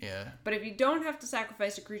creature. Yeah. But if you don't have to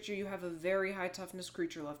sacrifice a creature, you have a very high toughness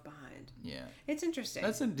creature left behind. Yeah. It's interesting.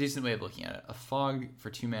 That's a decent way of looking at it. A Fog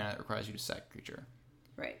for 2 mana requires you to sack a creature.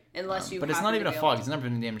 Right. Unless you but it's not even a Fog. It's not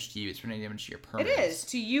putting damage to you. It's putting damage to your permanents. It is.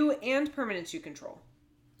 To you and permanents you control.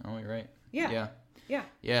 Oh, you're right. Yeah. Yeah. Yeah.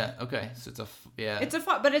 Yeah, okay. So it's It's a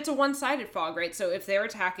fog, but it's a one-sided fog, right? So if they're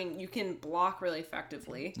attacking, you can block really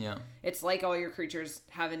effectively. Yeah. It's like all your creatures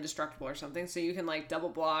have indestructible or something, so you can, like, double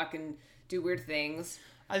block and do weird things.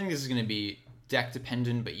 I think this is going to be deck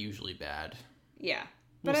dependent, but usually bad. Yeah.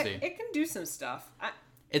 We'll But see. it can do some stuff.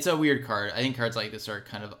 It's a weird card. I think cards like this are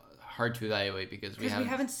kind of hard to evaluate because we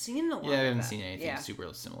haven't seen a lot. Yeah, we haven't seen anything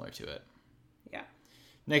super similar to it. Yeah.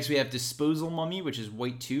 Next, we have Disposal Mummy, which is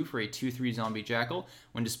white 2 for a 2/3 zombie jackal.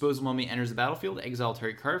 When Disposal Mummy enters the battlefield, exile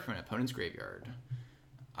target card from an opponent's graveyard.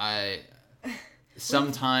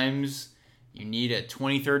 Sometimes you need a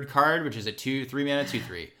 23rd card, which is a 3 mana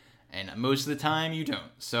 2/3. And most of the time, you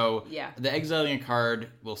don't. So the exiling a card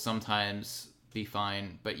will sometimes be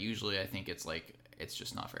fine, but usually I think it's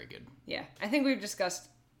just not very good. Yeah. I think we've discussed,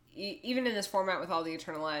 even in this format with all the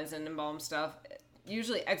Eternalize and Embalm stuff,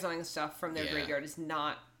 usually exiling stuff from their graveyard is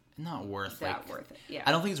not worth worth it. Yeah.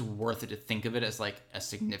 I don't think it's worth it to think of it as like a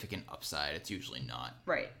significant upside. It's usually not.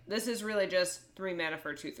 Right. This is really just 3 mana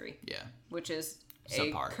for 2/3. Yeah. Which is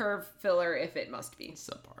subpar. A curve filler if it must be.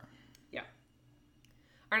 Subpar. Yeah.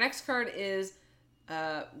 Our next card is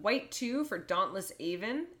white 2 for Dauntless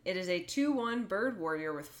Aven. It is a 2/1 bird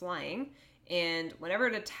warrior with flying, and whenever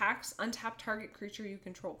it attacks, untap target creature you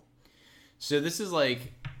control. So this is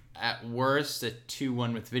like at worst a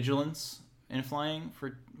 2/1 with vigilance and flying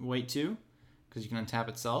for white 2 because you can untap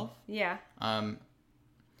itself. Yeah. I'm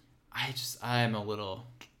a little.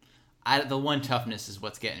 The 1 toughness is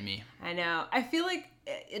what's getting me. I know. I feel like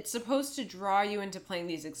it's supposed to draw you into playing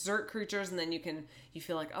these exert creatures, and then you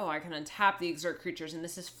feel like, oh, I can untap the exert creatures, and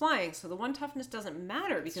this is flying, so the 1 toughness doesn't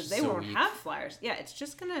matter because they won't have flyers. Yeah, it's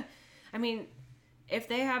just gonna. I mean, if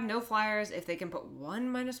they have no flyers, if they can put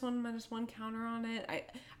 1/1/1 counter on it,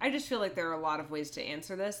 I just feel like there are a lot of ways to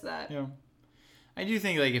answer this. Yeah. I do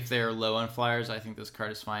think like if they're low on flyers, I think this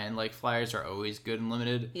card is fine. Like flyers are always good and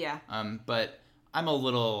limited. Yeah. But I'm a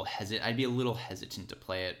little hesitant. I'd be a little hesitant to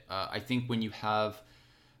play it. I think when you have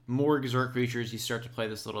more exert creatures, you start to play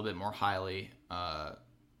this a little bit more highly.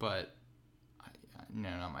 But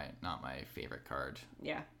not my favorite card.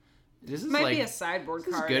 Yeah. This is might be a sideboard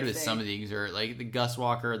card. This is good with some of the exert, like the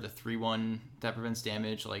Gustwalker, the 3/1 that prevents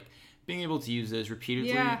damage. Like being able to use those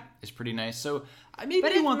repeatedly is pretty nice. So maybe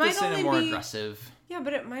you want this in a more aggressive. Yeah,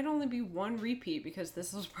 but it might only be 1 repeat because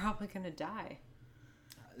this is probably going to die.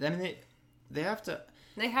 I mean, they have to.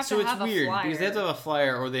 They have so to it's have weird a flyer. Because they have to have a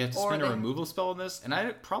flyer, or they have to spend a removal spell on this. And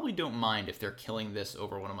I probably don't mind if they're killing this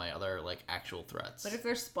over one of my other like actual threats. But if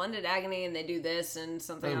they're Splendid Agony and they do this and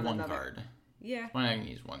something on another card. Yeah. Splendid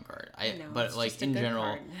Agony is 1 card. I know, but like in general,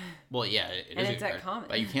 card. Well, yeah, it and is it's a at card, common.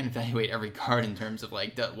 but you can't evaluate every card in terms of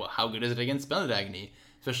like how good is it against Splendid Agony.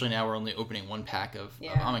 Especially now we're only opening 1 pack of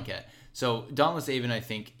Amonkhet. So Dauntless Aven, I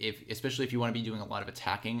think, especially if you want to be doing a lot of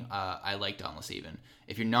attacking, I like Dauntless Aven.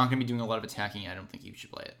 If you're not going to be doing a lot of attacking, I don't think you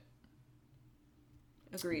should play it.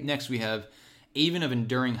 Agreed. Next we have Aven of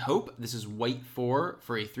Enduring Hope. This is white 4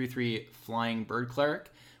 for a 3/3 flying bird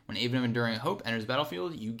cleric. When Aven of Enduring Hope enters the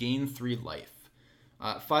battlefield, you gain 3 life.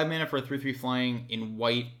 5 mana for a 3/3 flying in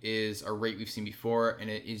white is a rate we've seen before, and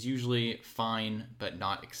it is usually fine but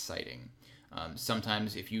not exciting.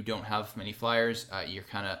 Sometimes if you don't have many flyers, you're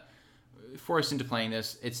kind of forced into playing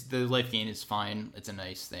this. The life gain is fine. It's a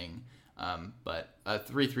nice thing. But a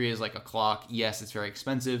 3/3 is like a clock. Yes, it's very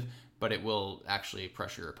expensive, but it will actually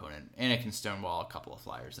pressure your opponent, and it can stonewall a couple of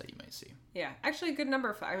flyers that you might see. Yeah, actually a good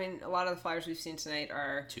number. I mean, a lot of the flyers we've seen tonight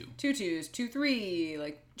are 2/2s, 2/3,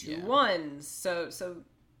 like 2/1s. So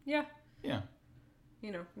yeah. Yeah.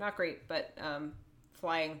 Not great, but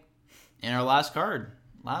flying. And our last card,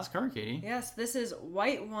 Katie. Yes, this is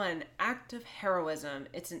white 1, Act of Heroism.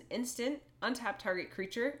 It's an instant, untap target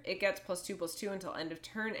creature. It gets +2/+2 until end of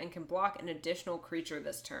turn and can block an additional creature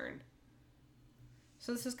this turn.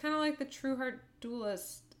 So this is kind of like the True Heart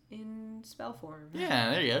Duelist in spell form.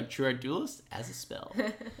 Yeah, there you go. True Heart Duelist as a spell.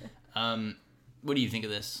 What do you think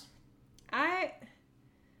of this?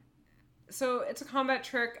 So it's a combat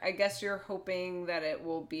trick. I guess you're hoping that it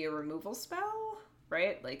will be a removal spell,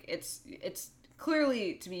 right? Like it's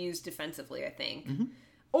clearly to be used defensively, I think. Mm-hmm.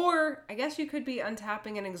 Or I guess you could be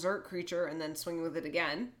untapping an exert creature and then swinging with it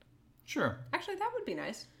again. Sure. Actually, that would be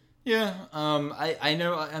nice. Yeah. I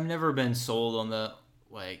know I've never been sold on the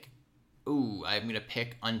I'm going to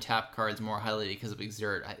pick untapped cards more highly because of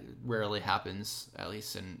exert. It rarely happens, at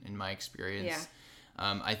least in my experience.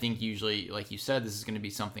 Yeah. I think usually, like you said, this is going to be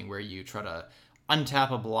something where you try to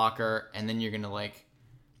untap a blocker and then you're going to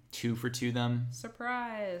 2-for-2 them.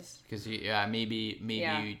 Surprise. Because maybe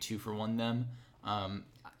you 2-for-1 them.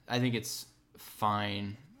 I think it's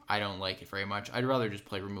fine. I don't like it very much. I'd rather just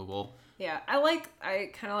play removal. Yeah, I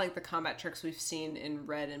kind of like the combat tricks we've seen in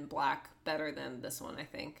red and black better than this one, I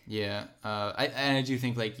think. Yeah, I do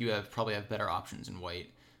think you probably have better options in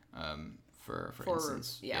white, for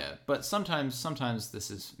instance. Yeah. But sometimes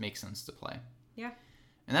this makes sense to play. Yeah.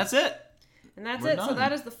 And that's it. We're done. So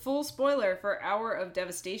that is the full spoiler for Hour of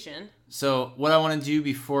Devastation. So what I want to do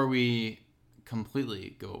before we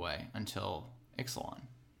completely go away until Ixalan,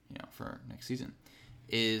 for next season,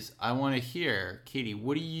 is I want to hear, Katie,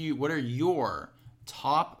 what are your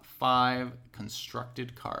top 5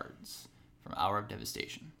 constructed cards from Hour of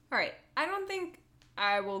Devastation? All right. I don't think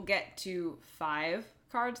I will get to 5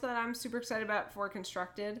 cards that I'm super excited about for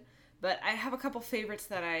constructed, but I have a couple favorites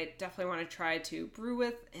that I definitely want to try to brew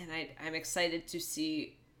with, and I'm excited to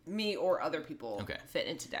see me or other people fit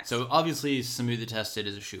into decks. So obviously, Samut the Tested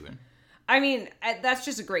is a shoo-in. I mean, that's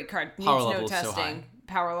just a great card. Power level is so high.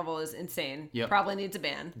 Power level is insane. Yep. Probably needs a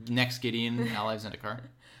ban. Next Gideon, Ally of Zendikar.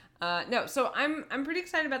 No, so I'm pretty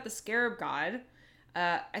excited about the Scarab God.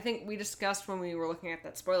 I think we discussed when we were looking at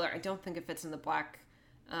that spoiler, I don't think it fits in the black,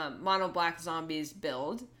 mono black zombies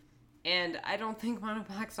build. And I don't think mono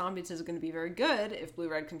black zombies is going to be very good if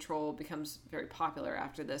blue-red control becomes very popular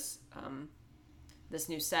after this this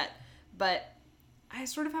new set. But I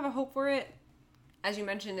sort of have a hope for it, as you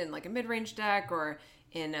mentioned, in like a mid-range deck or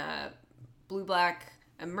in blue-black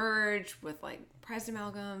Emerge with like prized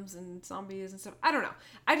amalgams and zombies and stuff. I don't know.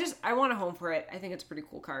 I want a home for it. I think it's a pretty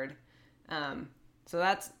cool card. So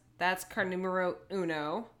that's card numero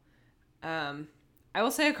uno. I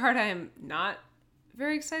will say a card I am not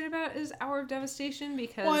very excited about is Hour of Devastation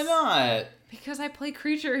because... Why not? Because I play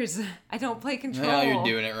creatures. I don't play control. Now you're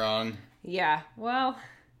doing it wrong. Yeah, well,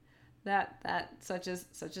 that such is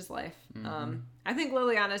life. Mm-hmm. I think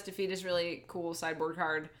Liliana's Defeat is really cool sideboard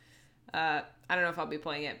card. I don't know if I'll be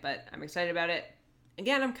playing it, but I'm excited about it.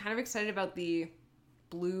 Again, I'm kind of excited about the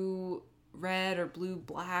blue-red or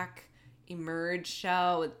blue-black Emerge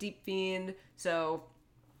shell with Deep Fiend. So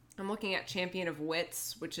I'm looking at Champion of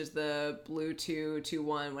Wits, which is the blue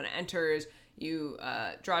 2/2/1. When it enters, you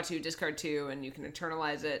draw 2, discard 2, and you can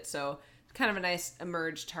internalize it. So it's kind of a nice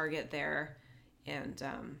Emerge target there. And,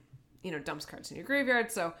 dumps cards in your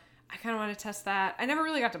graveyard. So I kind of want to test that. I never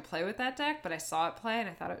really got to play with that deck, but I saw it play, and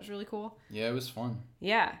I thought it was really cool. Yeah, it was fun.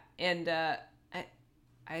 Yeah, and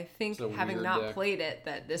I think having not deck. Played it,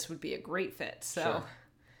 that this would be a great fit. So,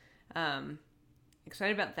 sure.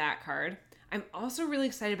 Excited about that card. I'm also really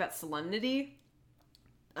excited about Solemnity.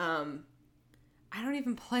 I don't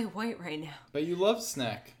even play white right now. But you love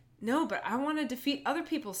Snack. No, but I want to defeat other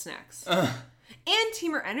people's Snacks. And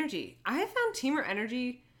Temur Energy. I have found Temur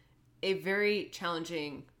Energy a very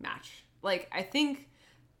challenging match. Like, I think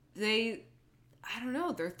their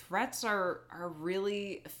threats are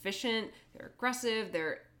really efficient. They're aggressive.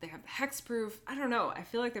 They have hexproof. I don't know. I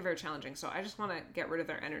feel like they're very challenging. So I just want to get rid of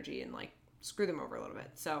their energy and like screw them over a little bit.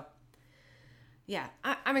 So yeah,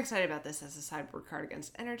 I'm excited about this as a sideboard card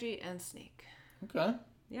against Energy and Snake. Okay.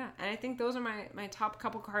 Yeah, and I think those are my top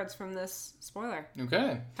couple cards from this spoiler.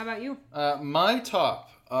 Okay. How about you? My top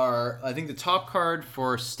are, I think the top card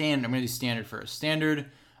for standard, I'm going to do standard first. Standard,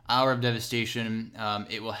 Hour of Devastation.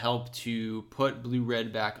 It will help to put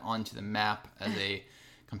blue-red back onto the map as a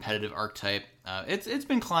competitive archetype. It's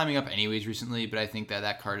been climbing up anyways recently, but I think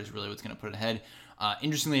that card is really what's going to put it ahead.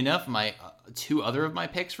 Interestingly enough, my 2 other of my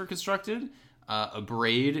picks for constructed,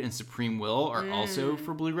 Abrade and Supreme Will, are also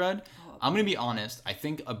for blue-red. I'm going to be honest, I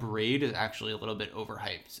think Abrade is actually a little bit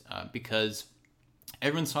overhyped because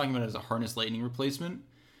everyone's talking about it as a Harness Lightning replacement,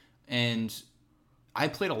 and I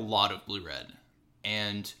played a lot of blue-red,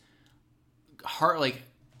 and Heart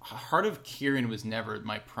of Kiran was never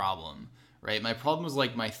my problem, right? My problem was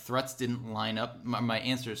like my threats didn't line up, my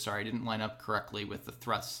answers, didn't line up correctly with the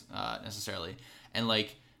threats necessarily, and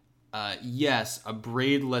like, yes,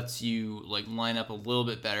 Abrade lets you like line up a little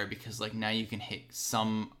bit better because like now you can hit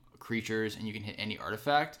some creatures and you can hit any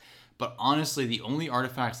artifact, but honestly the only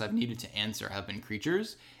artifacts I've needed to answer have been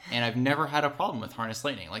creatures, and I've never had a problem with Harness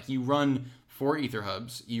Lightning. Like, you run 4 Aether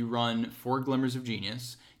Hubs, you run 4 Glimmers of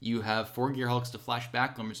Genius, you have 4 Gearhulks to flash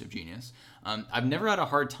back Glimmers of Genius. I've never had a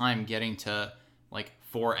hard time getting to like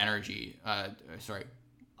 4 energy,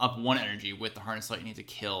 up 1 energy with the Harness Lightning to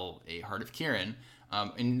kill a Heart of Kiran.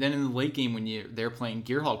 And then in the late game when they're playing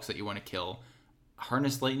Gearhulks that you want to kill,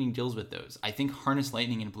 Harness Lightning deals with those. I think Harness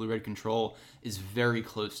Lightning in blue-red control is very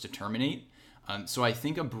close to Terminate. So I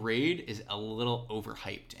think Abrade is a little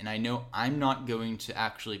overhyped. And I know I'm not going to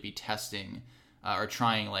actually be testing or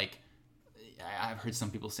trying, like, I've heard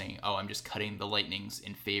some people saying, oh, I'm just cutting the Lightnings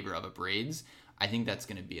in favor of Abrades. I think that's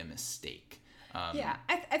going to be a mistake. Yeah,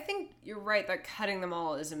 I think you're right that cutting them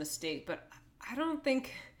all is a mistake, but I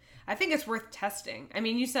think it's worth testing. I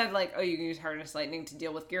mean, you said, like, oh, you can use Harness Lightning to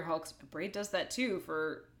deal with Gearhulks. Abrade does that, too,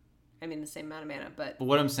 for, the same amount of mana, but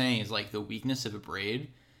what I'm saying is, like, the weakness of Abrade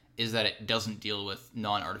is that it doesn't deal with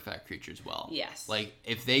non-artifact creatures well. Yes. Like,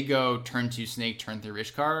 if they go turn 2 Snake, turn 3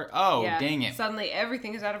 Ishkar, dang it. Suddenly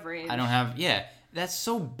everything is out of range. I don't have, that's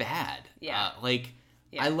so bad. Yeah.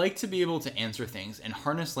 I like to be able to answer things, and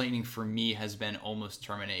Harness Lightning for me has been almost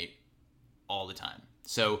terminate all the time.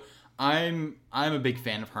 So I'm a big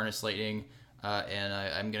fan of Harness Lightning, and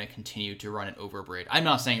I'm going to continue to run it over Abrade. I'm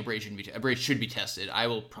not saying Abrade should be tested. I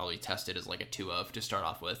will probably test it as like a 2 of to start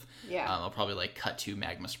off with. Yeah. I'll probably like cut 2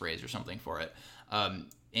 Magma Sprays or something for it.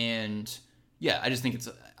 And yeah, I just think it's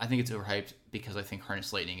overhyped because I think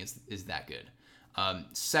Harness Lightning is that good.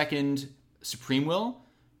 Second, Supreme Will.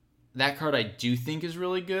 That card I do think is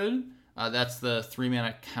really good. That's the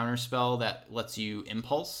 3-mana counterspell that lets you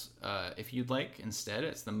Impulse if you'd like instead.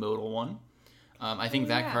 It's the modal one. I think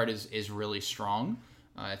that card is really strong.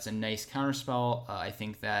 It's a nice counterspell. I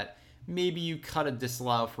think that maybe you cut a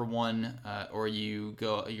Disallow for 1, or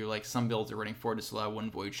you're like some builds are running 4 Disallow, 1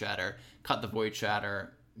 Void Shatter, cut the Void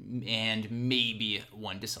Shatter, and maybe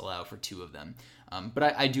 1 Disallow for 2 of them.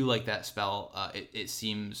 But I do like that spell. It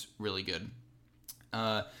seems really good.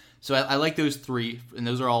 So I like those 3, and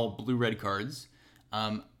those are all blue-red cards.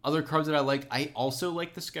 Other cards that I also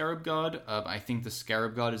like the Scarab God. I think the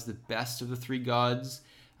Scarab God is the best of the 3 gods,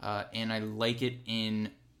 and I like it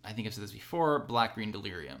in, I think I've said this before, Black-Green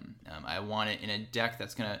Delirium. I want it in a deck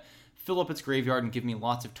that's going to fill up its graveyard and give me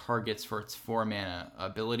lots of targets for its 4-mana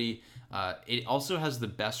ability. It also has the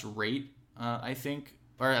best rate, I think.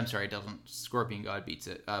 Or, I'm sorry, it doesn't. Scorpion God beats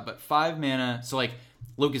it. But 5 mana, so like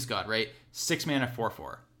Locust God, right? 6 mana,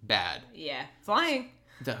 4/4. Bad. Yeah. Flying.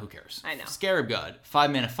 Who cares? I know. Scarab God,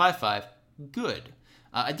 5 mana, 5/5. Good.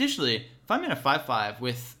 Additionally, 5 mana, 5/5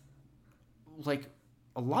 with like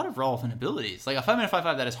a lot of relevant abilities. Like a 5 mana,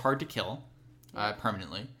 5/5 that is hard to kill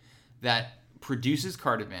permanently, that produces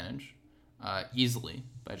card advantage easily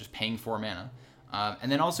by just paying 4 mana,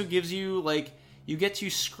 and then also gives you like you get to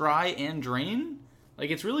scry and drain. Like,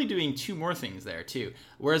 it's really doing 2 more things there, too.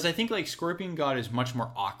 Whereas I think, like, Scorpion God is much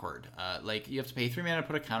more awkward. Like, you have to pay 3 mana to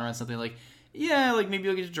put a counter on something. Like, yeah, like, maybe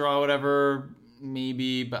you'll get to draw whatever,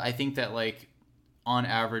 maybe. But I think that, like, on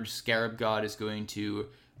average, Scarab God is going to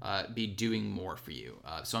be doing more for you.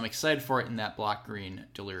 So I'm excited for it in that Black-Green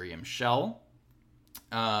Delirium shell.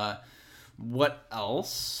 What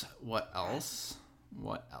else?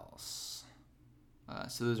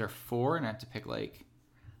 So those are 4, and I have to pick, like,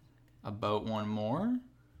 about 1 more.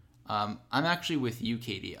 I'm actually with you,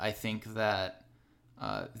 Katie. I think that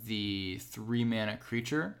the 3-mana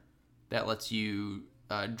creature that lets you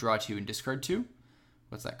draw 2 and discard 2,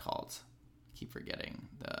 what's that called? I keep forgetting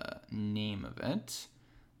the name of it.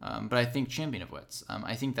 But I think Champion of Wits.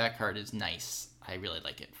 I think that card is nice. I really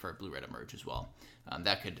like it for blue-red emerge as well.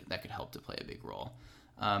 That could help to play a big role.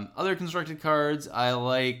 Other constructed cards I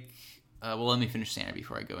like. Well, let me finish Standard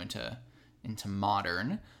before I go into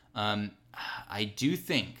Modern. I do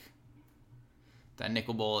think that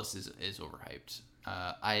Nicol Bolas is overhyped.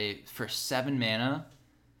 For 7 mana,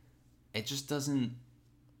 it just doesn't.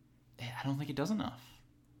 I don't think it does enough.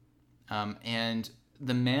 And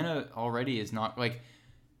the mana already is not like.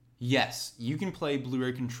 Yes, you can play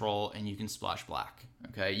blue-red control and you can splash black.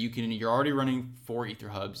 Okay, you're already running 4 Ether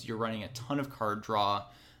Hubs. You're running a ton of card draw.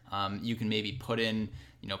 You can maybe put in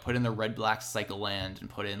the red-black cycle land and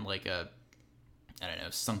put in like a, I don't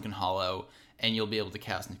know, Sunken Hollow, and you'll be able to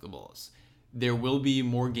cast Nicol Bolas. There will be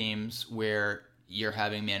more games where you're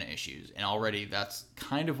having mana issues, and already that's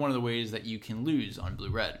kind of one of the ways that you can lose on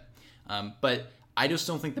blue-red. But I just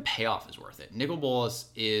don't think the payoff is worth it. Nicol Bolas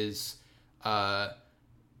is, I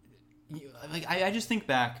just think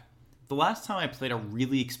back, the last time I played a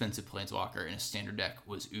really expensive Planeswalker in a standard deck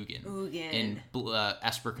was Ugin. In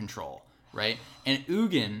Esper Control, right? And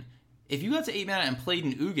Ugin, if you got to 8 mana and played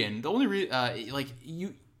an Ugin, the only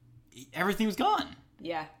everything was gone.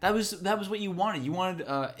 Yeah. That was what you wanted. You wanted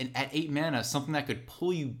at 8 mana something that could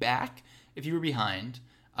pull you back if you were behind,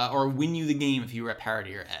 or win you the game if you were at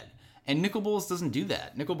parity or ahead. And Nicol Bolas doesn't do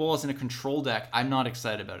that. Nicol Bolas in a control deck, I'm not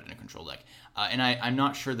excited about it in a control deck. And I'm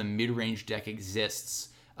not sure the mid-range deck exists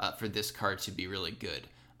for this card to be really good,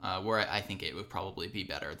 where I think it would probably be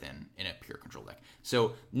better than in a pure control deck.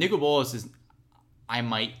 So Nicol Bolas is, I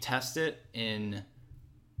might test it in,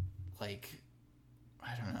 like,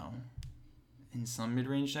 I don't know, in some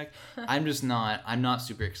mid-range deck. I'm not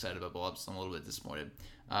super excited about Bolas. I'm a little bit disappointed.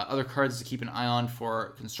 Other cards to keep an eye on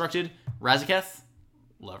for constructed, Razaketh.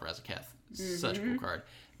 Love Razaketh. Such a cool card.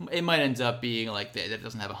 It might end up being like that it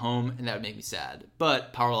doesn't have a home, and that would make me sad.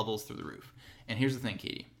 But power level's through the roof. And here's the thing,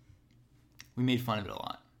 Katie. We made fun of it a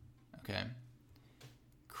lot. Okay?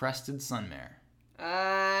 Crested Sunmare.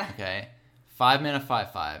 Okay? 5 mana,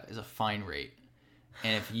 5/5 is a fine rate.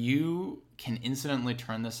 And if you can incidentally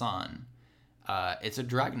turn this on, it's a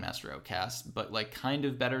Dragon Master Outcast, but like kind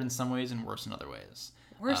of better in some ways and worse in other ways.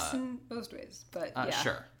 Worse in most ways, but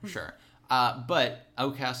yeah. Sure. But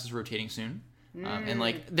Outcast is rotating soon. And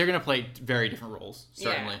like they're going to play very different roles,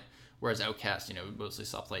 certainly. Yeah. Whereas Outcast, mostly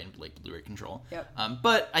saw play in like Blue-ray Control. Yep.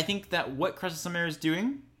 But I think that what Crest of Summary is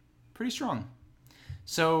doing, pretty strong.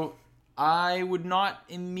 So I would not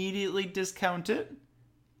immediately discount it.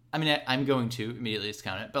 I mean, I'm going to immediately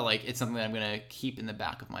discount it, but like it's something that I'm going to keep in the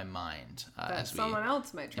back of my mind as someone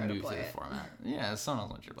else might try to play it. Format. Yeah, someone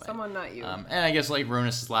else might try to play. Someone, not you. And I guess like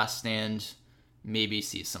Ronus' Last Stand maybe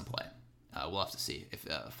sees some play. We'll have to see if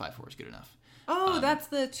 5/4 is good enough. Oh, that's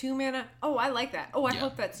the 2 mana. Oh, I like that. Oh, I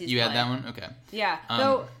hope that sees you play. had that one? Okay. Yeah.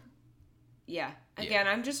 Though, yeah. Again,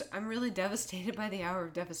 I'm really devastated by the Hour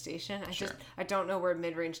of Devastation. I don't know where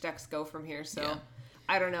mid-range decks go from here, so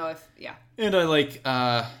I don't know if, And I like,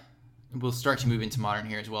 we'll start to move into Modern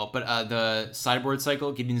here as well, but the sideboard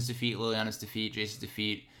cycle, Gideon's Defeat, Liliana's Defeat, Jace's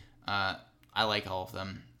Defeat, I like all of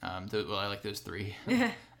them. I like those 3,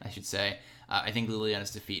 I should say. I think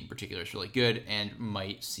Liliana's Defeat in particular is really good and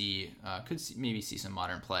might maybe see some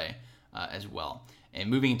Modern play as well. And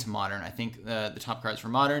moving into Modern, I think the top cards for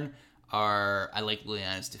Modern are, I like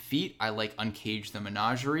Liliana's Defeat, I like Uncage the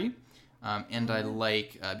Menagerie, and I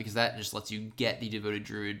like, because that just lets you get the Devoted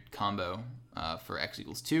Druid combo for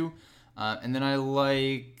X=2, and then I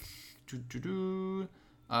like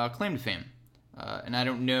Claim to Fame. And I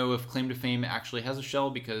don't know if Claim to Fame actually has a shell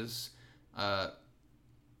because...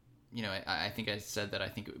 I think I said that I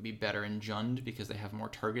think it would be better in Jund because they have more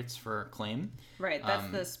targets for Claim. Right, that's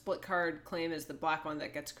the split card. Claim is the black one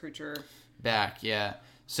that gets creature back, yeah.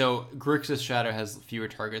 So Grixis Shadow has fewer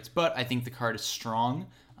targets, but I think the card is strong,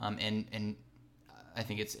 and I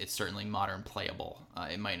think it's certainly Modern playable.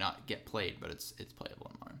 It might not get played, but it's playable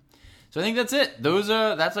in Modern. So I think that's it.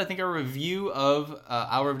 That's I think a review of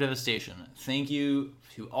Hour of Devastation. Thank you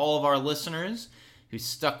to all of our listeners who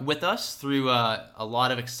stuck with us through a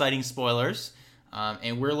lot of exciting spoilers.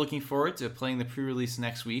 And we're looking forward to playing the pre-release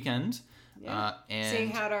next weekend. Yeah. And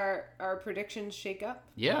seeing how our predictions shake up.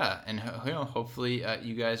 Yeah, and hopefully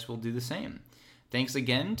you guys will do the same. Thanks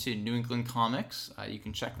again to New England Comics. You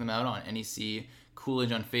can check them out on NEC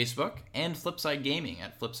Coolidge on Facebook and Flipside Gaming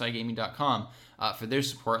at flipsidegaming.com for their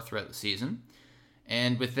support throughout the season.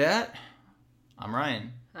 And with that, I'm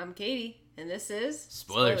Ryan. I'm Katie, and this is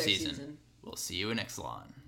Spoiler season. We'll see you in Ixalan.